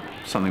based on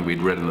something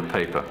we'd read in the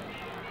paper.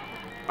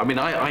 I mean,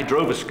 I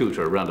drove a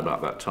scooter around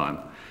about that time,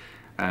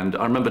 and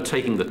I remember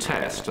taking the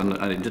test, and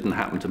it didn't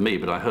happen to me,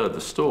 but I heard the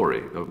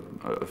story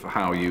of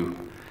how the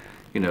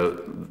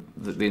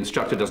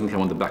instructor doesn't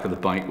come on the back of the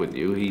bike with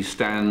you. He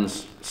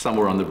stands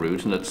somewhere on the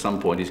route, and at some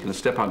point he's going to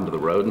step out into the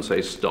road and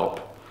say,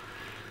 "Stop."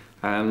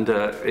 And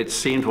it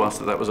seemed to us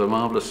that that was a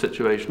marvellous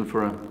situation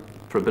for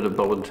a bit of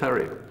Bob and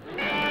Terry.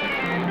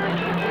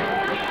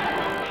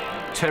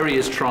 Terry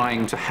is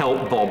trying to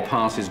help Bob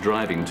pass his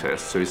driving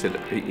test, so he said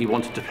he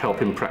wanted to help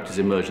him practice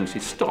emergency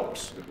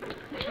stops.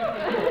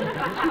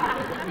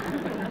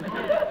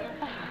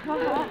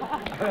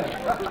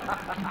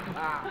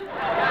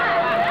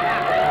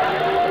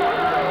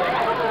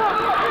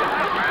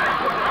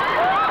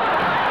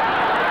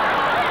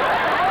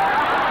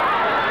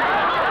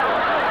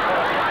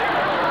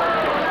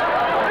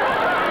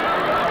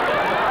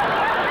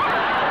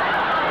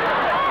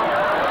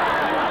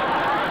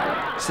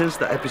 Since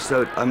that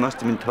episode, I must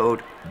have been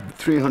told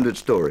 300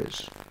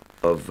 stories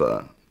of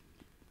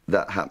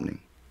that happening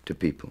to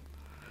people.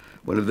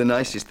 One of the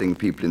nicest things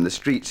people in the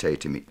street say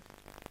to me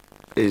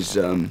is,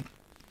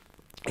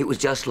 it was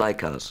just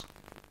like us.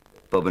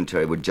 Bob and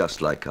Terry were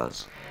just like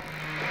us.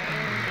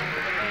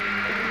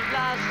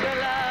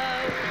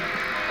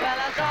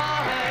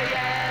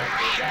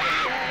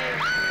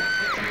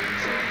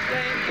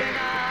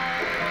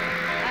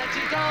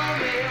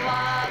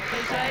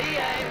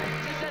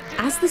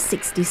 As the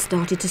 60s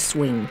started to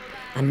swing,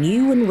 a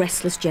new and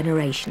restless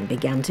generation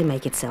began to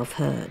make itself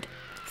heard,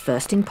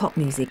 first in pop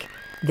music,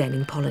 then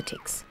in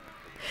politics.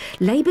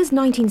 Labour's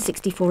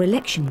 1964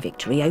 election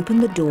victory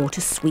opened the door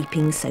to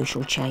sweeping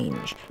social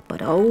change,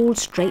 but old,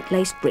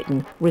 straight-laced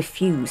Britain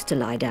refused to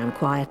lie down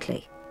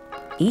quietly.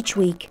 Each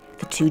week,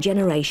 the two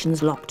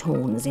generations locked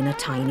horns in a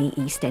tiny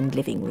East End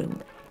living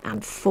room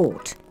and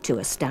fought to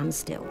a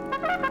standstill.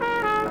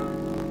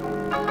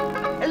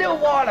 A little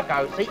while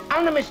ago, see,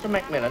 under Mr.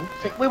 Macmillan,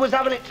 see, we was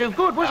having it too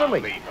good, wasn't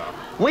we?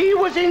 We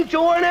was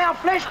enjoying our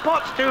flesh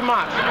pots too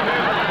much,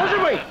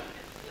 wasn't we?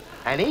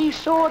 And he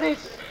saw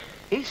this,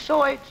 he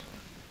saw it,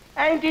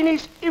 and in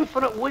his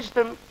infinite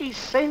wisdom, he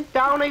sent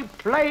down a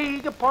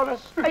plague upon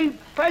us, a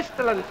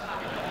pestilence,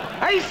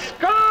 a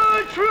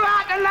scourge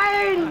throughout the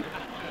land.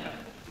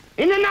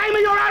 In the name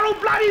of your Harold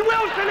Bloody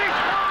Wilson,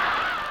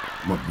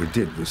 What we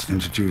did was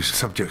introduce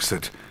subjects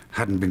that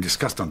hadn't been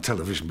discussed on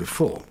television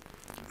before,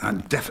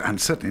 and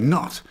certainly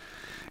not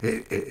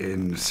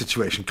in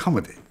situation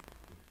comedy.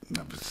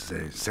 That was,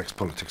 say, sex,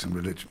 politics and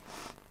religion.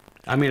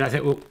 I mean, I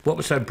think what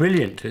was so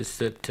brilliant is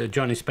that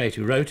Johnny Speight,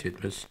 who wrote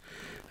it, was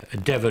a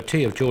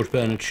devotee of George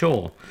Bernard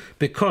Shaw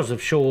because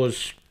of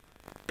Shaw's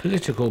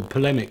political,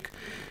 polemic,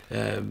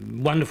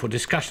 wonderful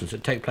discussions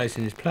that take place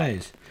in his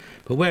plays.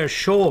 But whereas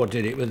Shaw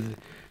did it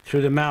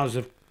through the mouths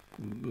of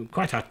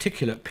quite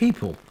articulate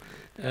people,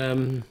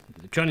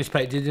 Johnny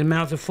Speight did it in the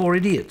mouths of 4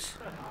 idiots.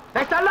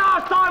 That's the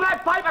last time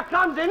that paper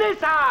comes in this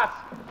house.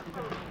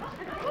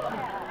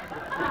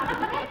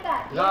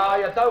 No,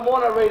 you don't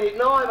want to read it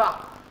neither.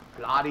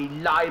 Bloody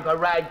Labour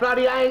rag,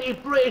 bloody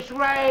anti-British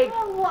rag.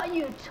 Oh, what are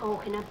you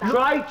talking about?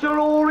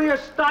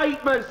 Traitorous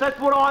statements, that's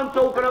what I'm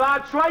talking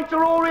about.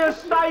 Traitorous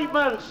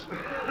statements.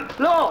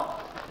 Look.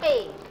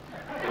 Hey.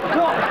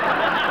 Look.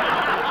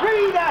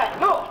 Read that,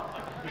 look.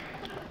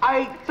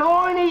 A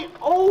tiny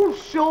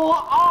offshore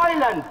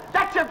island.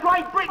 That's a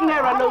Great Britain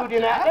they're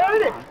alluding at,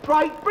 isn't it?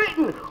 Great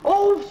Britain,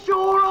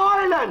 offshore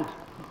island.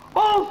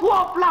 Off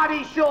what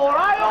bloody shore,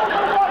 eh? Off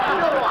what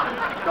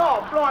shore?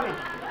 God, blimey.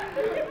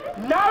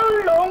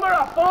 No longer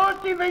a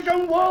 4th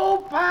Division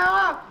world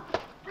power.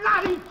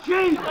 Bloody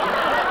cheap.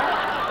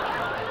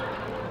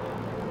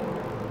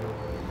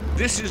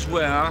 This is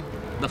where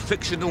the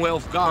fictional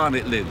Elf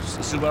Garnet lives.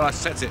 This is where I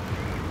set it.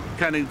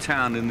 Canning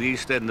Town in the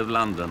East End of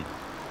London.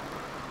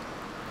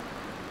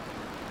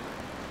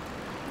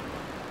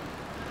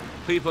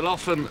 People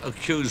often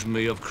accuse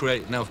me of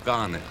creating Elf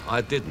Garnet.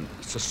 I didn't.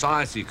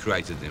 Society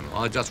created him.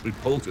 I just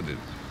reported him.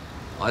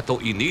 I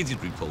thought he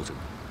needed reporting.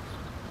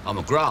 I'm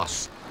a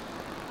grass.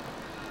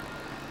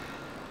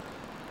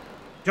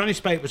 Johnny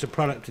Speight was a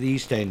product of the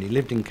East End. He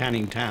lived in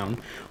Canning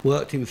Town,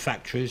 worked in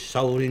factories,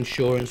 sold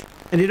insurance,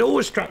 and it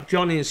always struck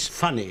Johnny as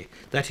funny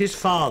that his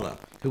father,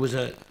 who was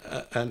an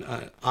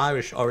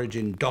Irish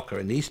origin docker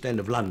in the East End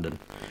of London,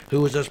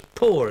 who was as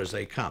poor as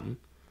they come,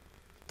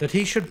 that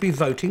he should be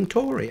voting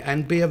Tory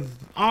and be an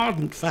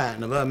ardent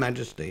fan of Her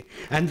Majesty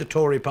and the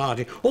Tory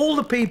party. All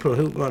the people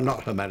who, well,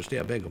 not Her Majesty,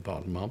 I beg your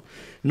pardon, Mom,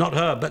 not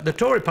her, but the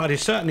Tory party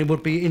certainly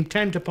would be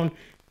intent upon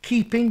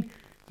keeping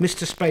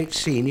Mr. Speight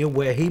Senior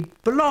where he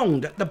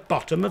belonged, at the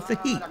bottom of the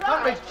heap.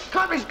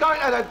 Country's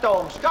going to the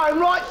dogs, going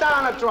right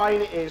down the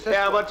drain it is.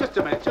 Yeah, well, just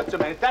a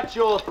minute. That's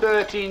your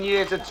 13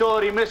 years of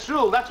Tory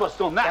misrule. That's what's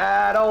done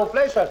that. Get off,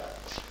 listen.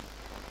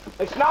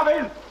 It's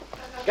nothing.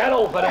 Get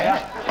off of there.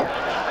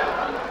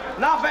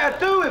 Nothing to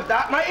do with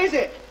that, mate, is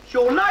it? It's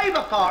your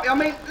Labour Party. I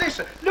mean,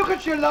 listen, look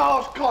at your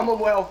last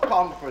Commonwealth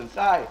Conference,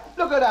 eh?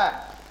 Look at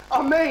that.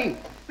 I mean,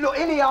 look,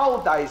 in the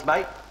old days,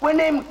 mate, when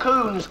them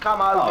coons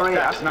come over here...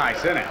 That's nice,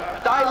 isn't it?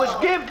 They was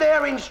give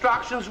their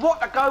instructions what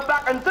to go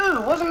back and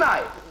do, wasn't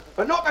they?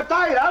 But not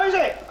today, though, is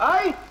it?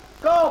 Eh?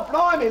 God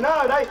blimey,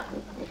 no,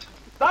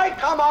 they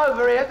come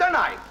over here, don't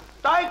they?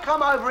 They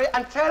come over here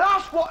and tell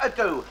us what to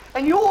do.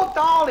 And your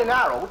darling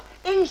Harold,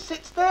 he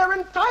sits there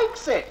and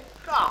takes it.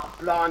 God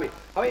blimey.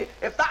 I mean,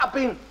 if that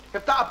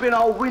had been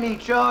old Winnie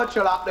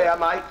Churchill up there,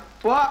 mate,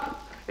 what?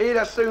 He'd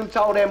have soon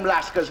told them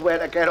lascars where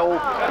to get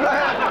off.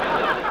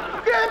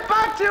 Get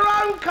back to your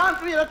own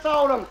country, he'd have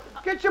told them.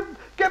 Get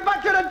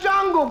back to the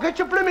jungle, get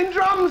your blimmin'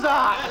 drums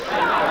out.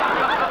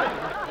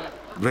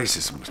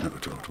 Racism was never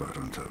talked about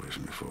on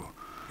television before.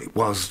 It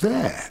was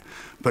there,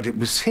 but it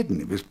was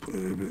hidden. It was,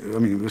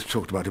 it was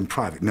talked about in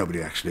private.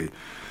 Nobody actually...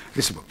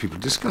 This is what people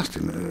discussed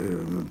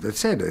they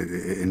said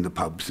in the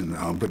pubs,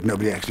 but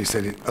nobody actually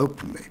said it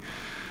openly.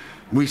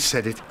 We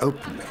said it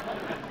openly.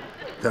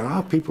 There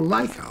are people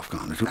like Alf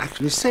Garnet who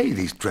actually say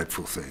these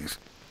dreadful things.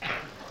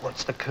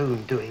 What's the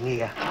coon doing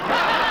here?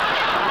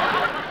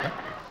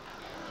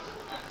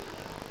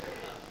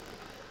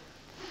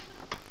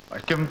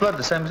 I'd give him blood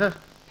the same as her.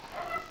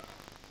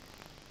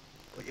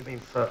 What you mean,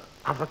 for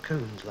other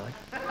coons, like?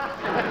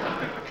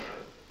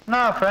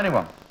 No, for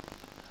anyone.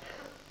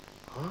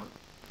 What?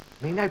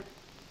 I mean, they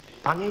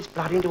bung his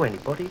blood into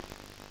anybody?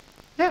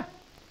 Yeah,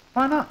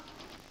 why not?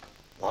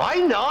 Why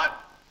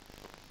not?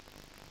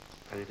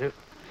 How do you do?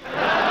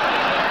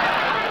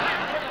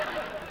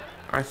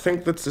 I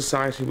think that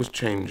society was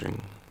changing.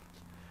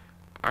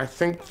 I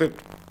think that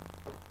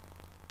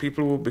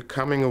people were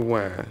becoming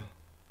aware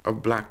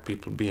of black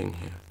people being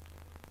here.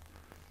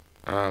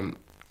 And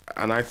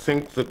I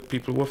think that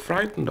people were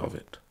frightened of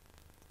it.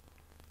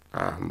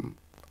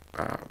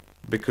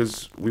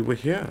 Because we were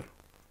here.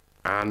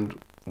 And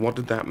what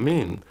did that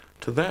mean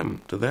to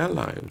them, to their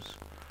lives?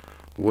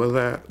 Were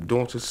their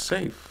daughters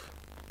safe?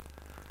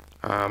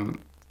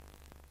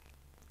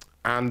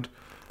 And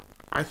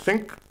I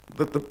think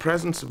that the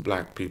presence of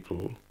black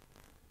people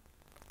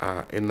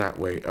in that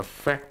way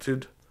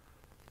affected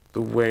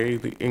the way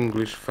the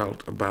English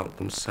felt about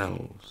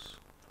themselves.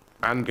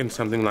 And in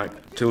something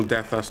like Till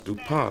Death Us Do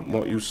Part,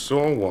 what you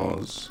saw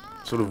was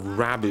sort of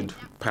rabid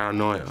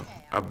paranoia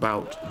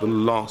about the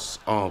loss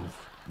of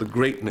the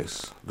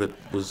greatness that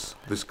was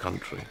this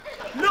country.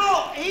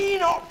 Look,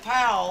 Enoch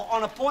Powell,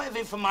 on a point of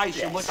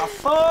information, was the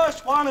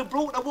first one who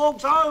brought the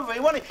wogs over.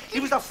 He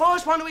was the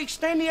first one to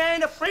extend the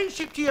hand of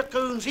friendship to your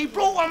coons. He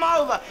brought them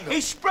over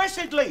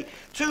expressly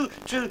to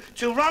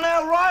run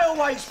our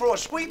railways for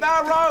us, sweep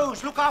our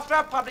roads, look after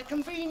our public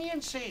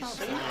conveniences,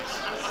 see?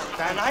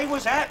 And they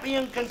was happy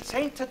and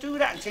content to do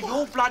that until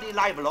your bloody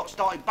Labour lot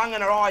started bunging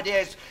their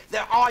ideas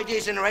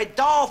in their head,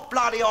 daft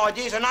bloody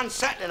ideas, and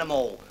unsettling them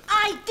all.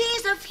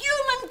 Ideas of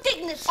human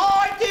dignity.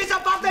 Ideas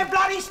above their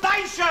bloody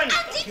station. And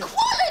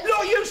equality.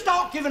 Look, you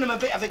start giving them a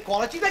bit of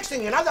equality, next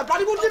thing you know, they're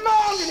bloody well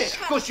demanding it.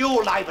 Of course,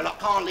 your Labour lot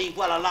can't leave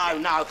well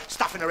alone, no,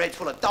 stuffing their heads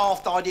full of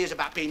daft ideas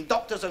about being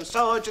doctors and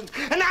surgeons,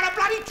 and now the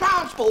bloody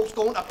transport's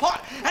gone to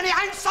pot, and it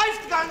ain't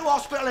safe to go into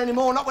hospital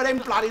anymore, not with them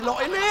bloody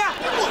lot in there.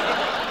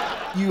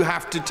 You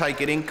have to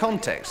take it in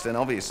context, and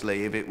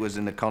obviously, if it was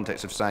in the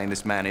context of saying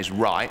this man is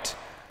right,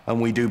 and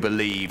we do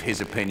believe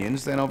his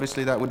opinions, then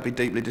obviously that would be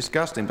deeply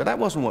disgusting. But that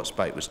wasn't what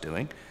Spate was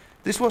doing.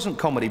 This wasn't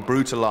comedy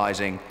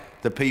brutalising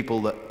the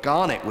people that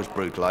Garnett was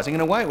brutalising.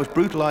 In a way, it was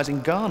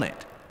brutalising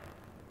Garnett.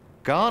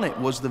 Garnett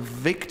was the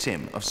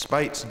victim of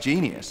Spate's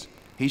genius.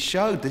 He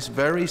showed this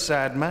very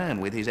sad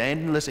man with his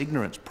endless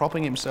ignorance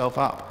propping himself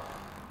up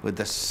with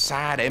the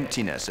sad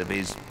emptiness of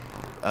his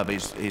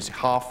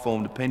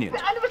half-formed opinions.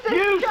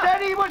 You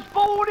said he was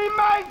born in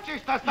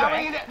Manchester, so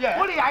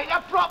well, he ain't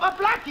a proper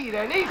blackie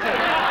then, is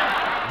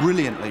he?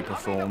 Brilliantly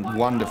performed,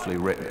 wonderfully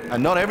written.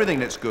 And not everything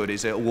that's good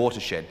is a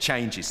watershed,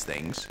 changes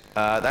things.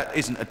 That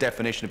isn't a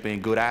definition of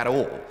being good at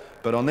all.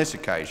 But on this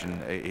occasion,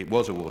 it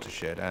was a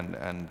watershed,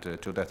 and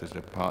Till Death Us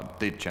Do Part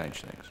did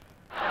change things.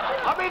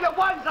 I mean, the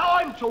ones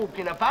I'm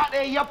talking about,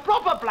 they're your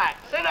proper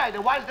blacks, aren't they?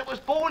 The ones that was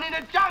born in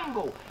the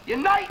jungle, your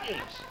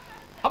natives.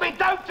 I mean,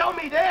 don't tell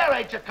me they're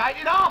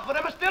educated. Half of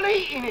them are still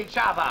eating each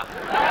other.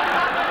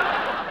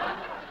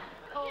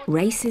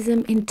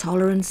 Racism,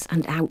 intolerance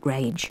and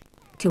outrage.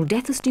 Till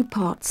Death Us Do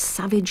Part's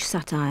savage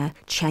satire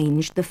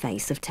changed the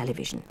face of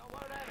television.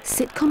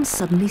 Sitcoms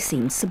suddenly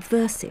seemed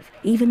subversive,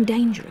 even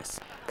dangerous,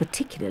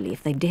 particularly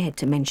if they dared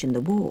to mention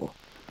the war.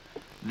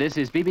 This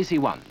is BBC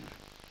One.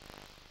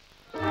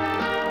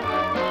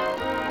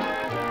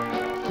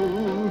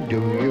 Do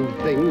you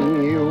think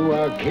you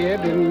are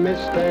kidding,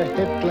 Mr.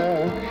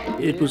 Hitler?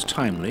 It was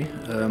timely.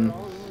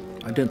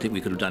 I don't think we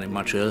could have done it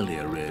much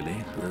earlier,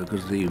 really,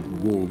 because the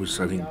war was,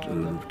 I think,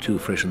 too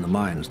fresh in the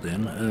minds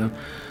then.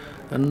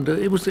 And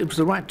it was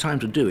the right time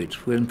to do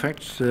it. Where in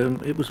fact,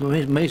 it was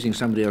amazing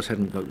somebody else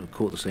hadn't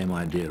caught the same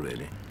idea,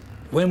 really.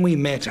 When we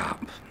met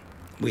up,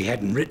 we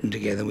hadn't written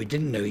together, we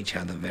didn't know each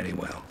other very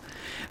well.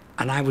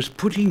 And I was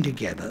putting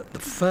together the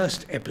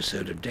first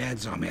episode of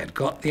Dad's Army. I'd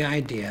got the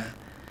idea,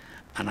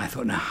 and I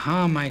thought, now,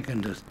 how am I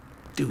going to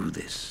do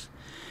this?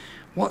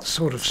 What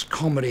sort of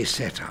comedy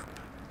setup?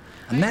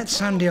 And that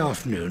Sunday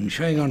afternoon,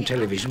 showing on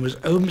television, was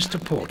Oh, Mr.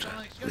 Porter,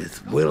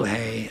 with Will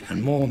Hay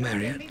and Maud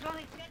Marriott,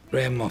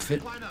 Graham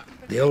Moffat,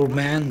 the old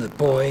man, the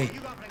boy,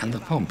 and the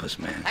pompous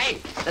man. Hey,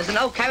 there's an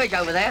old carriage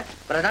over there,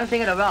 but I don't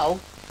think it'll roll.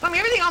 I mean,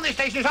 everything on this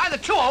station is either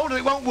too old or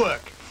it won't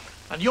work.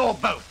 And you're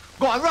both.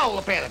 Go on, roll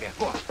the pair of you.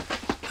 Go on.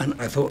 And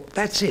I thought,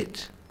 that's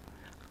it.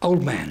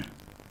 Old man,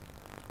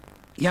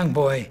 young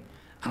boy,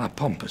 and a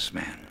pompous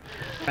man.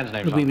 The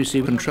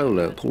BBC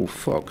controller, Paul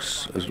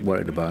Fox, was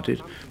worried about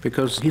it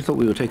because he thought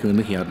we were taking the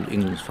mickey out of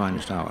England's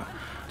finest hour.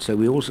 So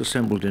we all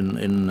assembled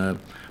in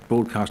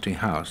Broadcasting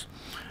House,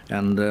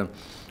 and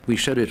we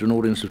showed it to an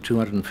audience of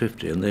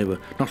 250, and they were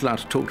not allowed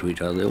to talk to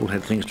each other. They all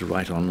had things to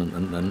write on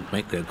and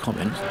make their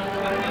comments.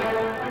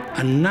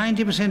 And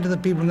 90% of the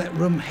people in that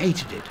room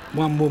hated it.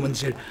 One woman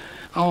said,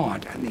 oh, I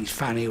don't think it's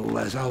funny, all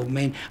those old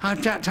men. Oh,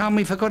 that time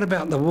we forgot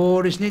about the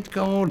war, isn't it,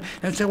 God?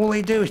 And so all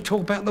they do is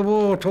talk about the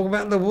war, talk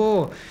about the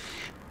war.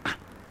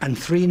 And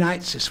 3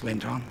 nights this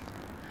went on,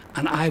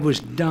 and I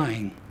was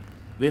dying.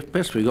 The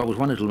best we got was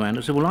one little man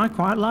who said, well, I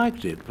quite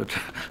liked it. But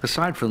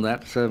aside from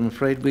that, I'm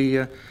afraid we...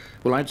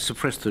 well, I'd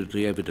suppressed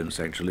the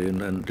evidence, actually,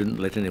 and didn't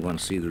let anyone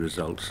see the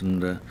results,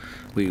 and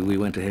we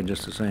went ahead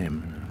just the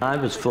same. I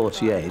was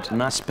 48,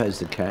 and I suppose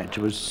the character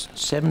was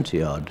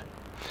 70-odd.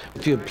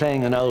 If you're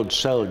playing an old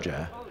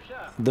soldier,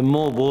 the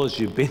more wars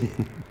you've been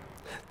in,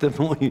 the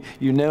more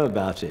you know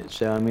about it.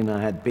 So, I mean, I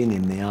had been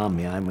in the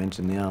army. I went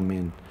in the army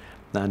in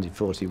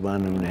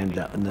 1941 and ended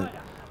up in the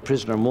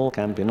prisoner of war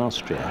camp in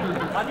Austria.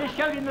 I just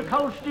showed him the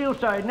cold steel,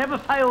 sir. It never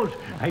fails.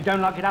 Hey, don't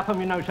lock it up on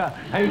me, no, sir.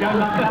 Hey, don't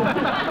lock it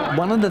up.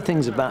 One of the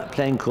things about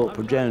playing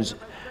Corporal Jones,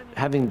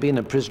 having been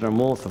a prisoner of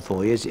war for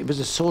 4 years, it was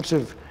a sort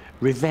of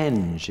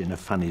revenge in a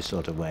funny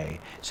sort of way.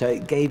 So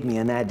it gave me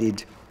an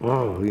added,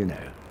 oh, you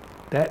know,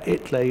 that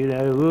Hitler, you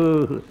know,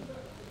 ooh.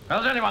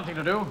 Well, there's only one thing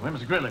to do. We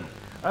must grill him.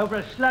 Over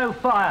a slow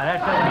fire,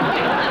 that's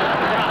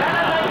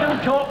all. They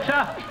don't talk,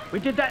 sir. We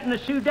did that in the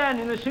Sudan.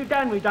 In the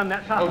Sudan, we've done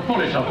that, sir. Oh,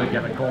 pull yourself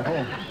together,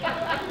 Corporal.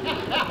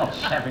 Not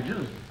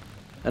savages.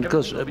 And of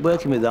course,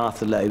 working with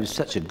Arthur Lowe, he was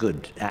such a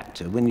good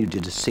actor. When you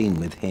did a scene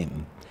with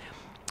him,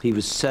 he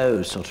was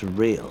so sort of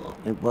real.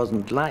 It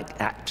wasn't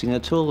like acting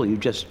at all. You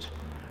just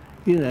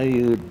You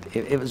know,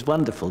 it was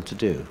wonderful to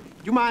do. Do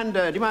you mind,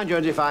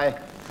 Jones, if I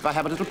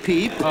have a little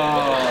peep? Oh,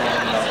 not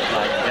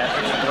like that.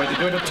 It's not the way to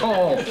do it at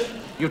all.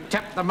 You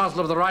tap the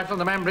muzzle of the rifle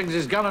and the man brings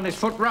his gun and his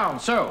foot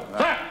round, so.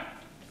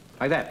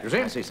 Like that, you see?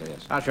 I see, sir,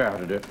 yes. I'll show you how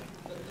to do it.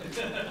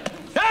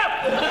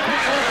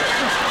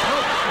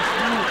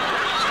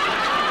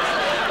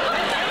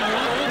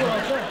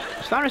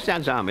 As far as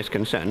Dad's arm is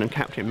concerned and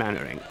Captain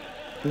Mannering,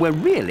 we're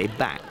really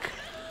back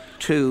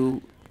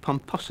to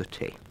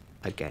pomposity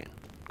again,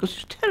 because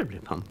it's terribly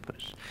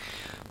pompous.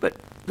 But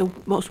the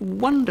most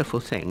wonderful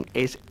thing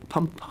is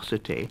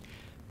pomposity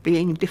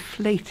being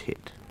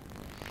deflated.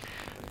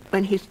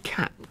 When his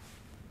cap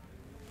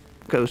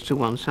goes to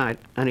one side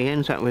and he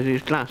ends up with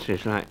his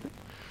glasses like...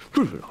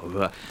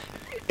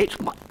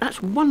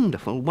 That's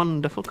wonderful,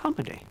 wonderful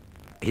comedy.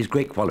 His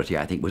great quality,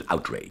 I think, was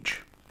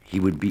outrage. He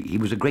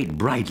was a great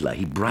bridler.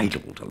 He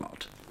bridled a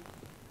lot.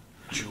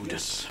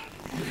 Judas.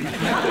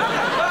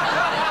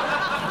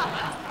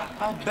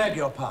 I beg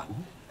your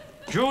pardon?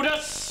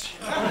 Judas!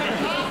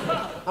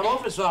 I'm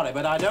awfully sorry,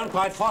 but I don't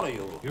quite follow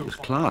you. It was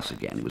class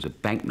again. It was a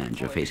bank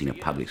manager facing a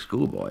public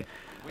school boy.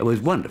 It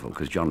was wonderful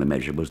because John Le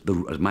Mesurier was,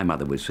 as my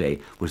mother would say,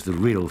 was the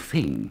real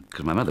thing,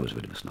 because my mother was a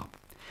bit of a snob.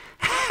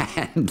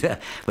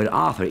 But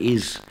Arthur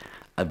is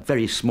a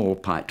very small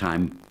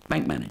part-time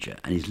bank manager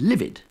and is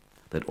livid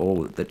that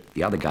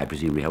the other guy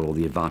presumably had all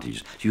the advantages.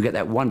 So you get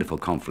that wonderful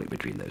conflict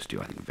between those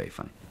two. I think it's very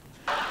funny.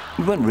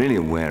 We weren't really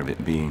aware of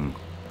it being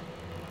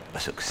a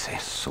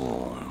success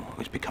or it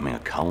was becoming a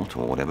cult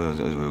or whatever as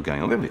we were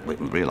going on. We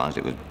realised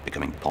it was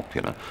becoming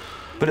popular.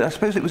 But I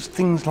suppose it was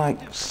things like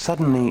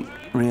suddenly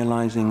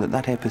realising that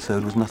that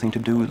episode was nothing to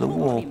do with the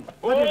war.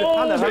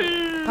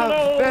 Hello.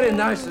 How very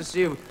nice to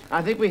see you.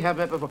 I think we have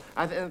met before.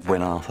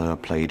 When Arthur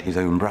played his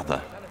own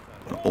brother,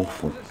 an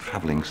awful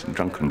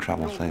drunken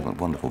travel sailor,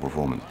 wonderful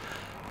performance.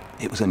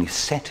 It was only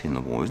set in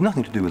the war. It was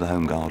nothing to do with the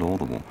Home Guard or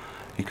the war.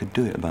 He could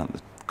do it about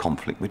the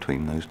conflict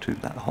between those two,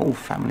 that whole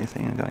family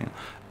thing going on.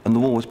 And the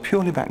war was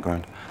purely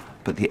background.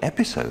 But the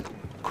episode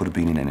could have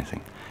been in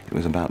anything. It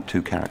was about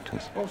two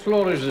characters. What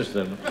floor is this,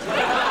 then?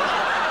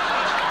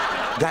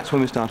 That's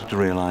when we started to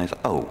realise,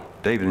 oh,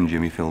 David and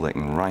Jimmy feel they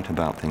can write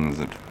about things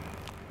that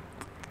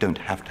don't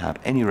have to have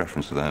any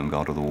reference to the Home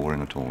Guard or the war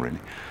in at all, really.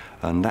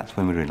 And that's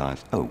when we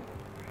realised, oh,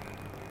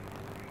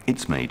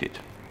 it's made it.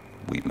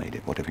 We've made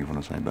it, whatever you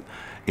want to say, but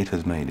it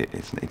has made it.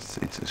 It's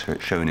a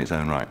show in its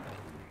own right.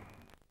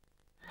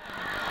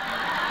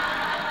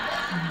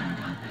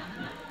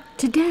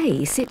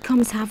 Today,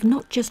 sitcoms have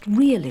not just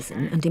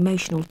realism and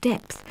emotional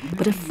depth,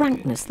 but a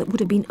frankness that would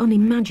have been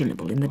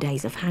unimaginable in the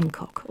days of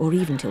Hancock, or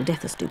even till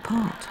death us do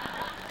part.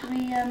 Do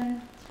we,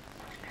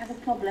 have a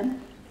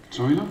problem?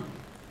 Sorry, no?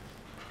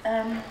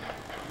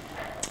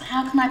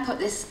 How can I put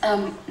this,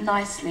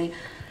 nicely?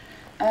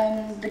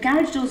 The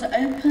garage doors are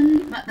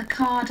open, but the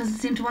car doesn't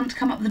seem to want to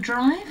come up the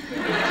drive.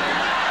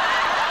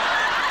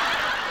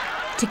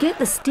 To get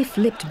the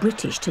stiff-lipped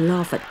British to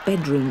laugh at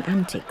bedroom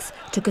antics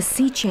took a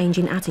sea change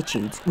in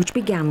attitudes which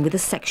began with the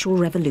sexual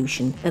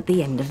revolution at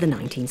the end of the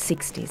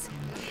 1960s.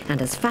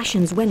 And as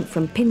fashions went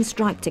from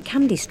pinstripe to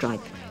candy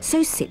stripe,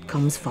 so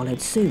sitcoms followed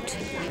suit.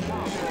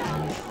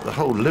 The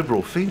whole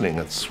liberal feeling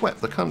had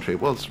swept the country.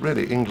 It was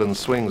really England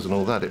swings and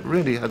all that. It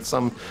really had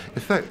some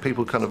effect.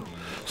 People kind of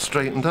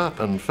straightened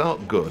up and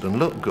felt good and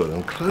looked good,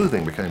 and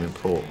clothing became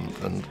important,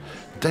 and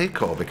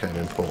decor became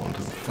important,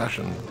 and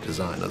fashion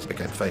designers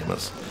became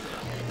famous.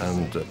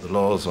 And the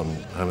laws on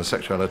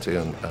homosexuality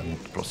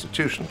and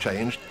prostitution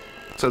changed.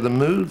 So the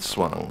mood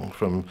swung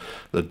from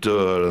the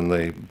dour and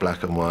the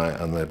black and white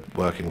and the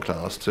working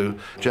class to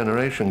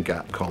generation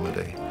gap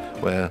comedy,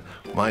 where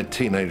my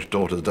teenage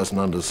daughter doesn't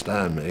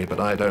understand me,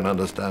 but I don't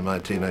understand my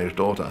teenage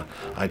daughter.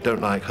 I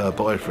don't like her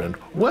boyfriend.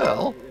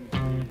 Well...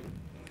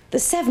 The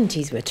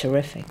 70s were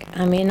terrific.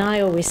 I mean,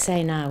 I always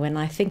say now, when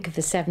I think of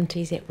the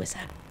 70s, it was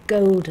a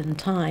golden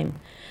time.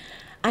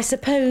 I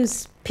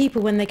suppose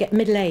people, when they get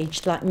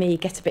middle-aged like me,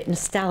 get a bit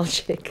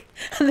nostalgic.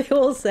 And they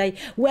all say,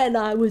 when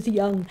I was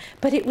young.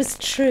 But it was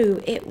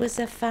true. It was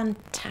a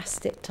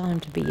fantastic time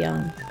to be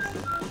young.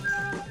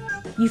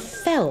 You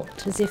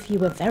felt as if you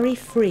were very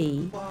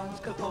free,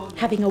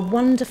 having a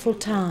wonderful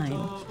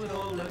time,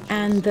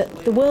 and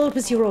that the world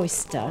was your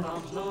oyster.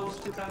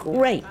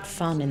 Great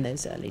fun in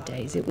those early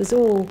days. It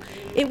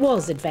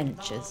was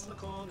adventures.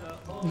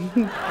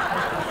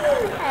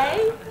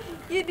 Hey,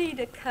 you need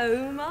a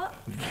comb up.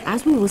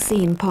 As we will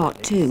see in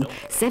part 2,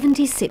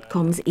 70s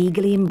sitcoms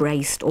eagerly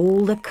embraced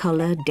all the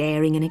colour,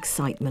 daring and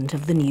excitement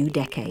of the new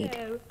decade.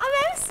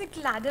 I'm so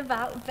glad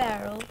about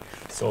Beryl.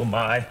 So am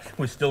I.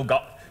 We've still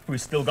got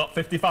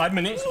 55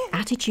 minutes.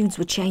 Attitudes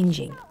were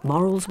changing,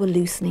 morals were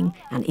loosening,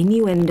 and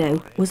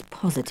innuendo was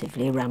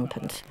positively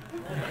rampant.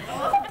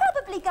 They're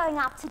probably going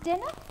out to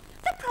dinner.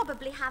 They're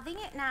probably having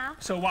it now.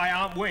 So why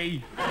aren't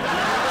we?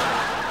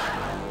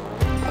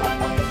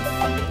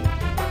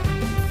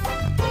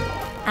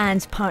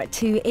 And part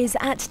 2 is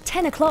at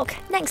 10 o'clock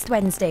next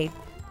Wednesday.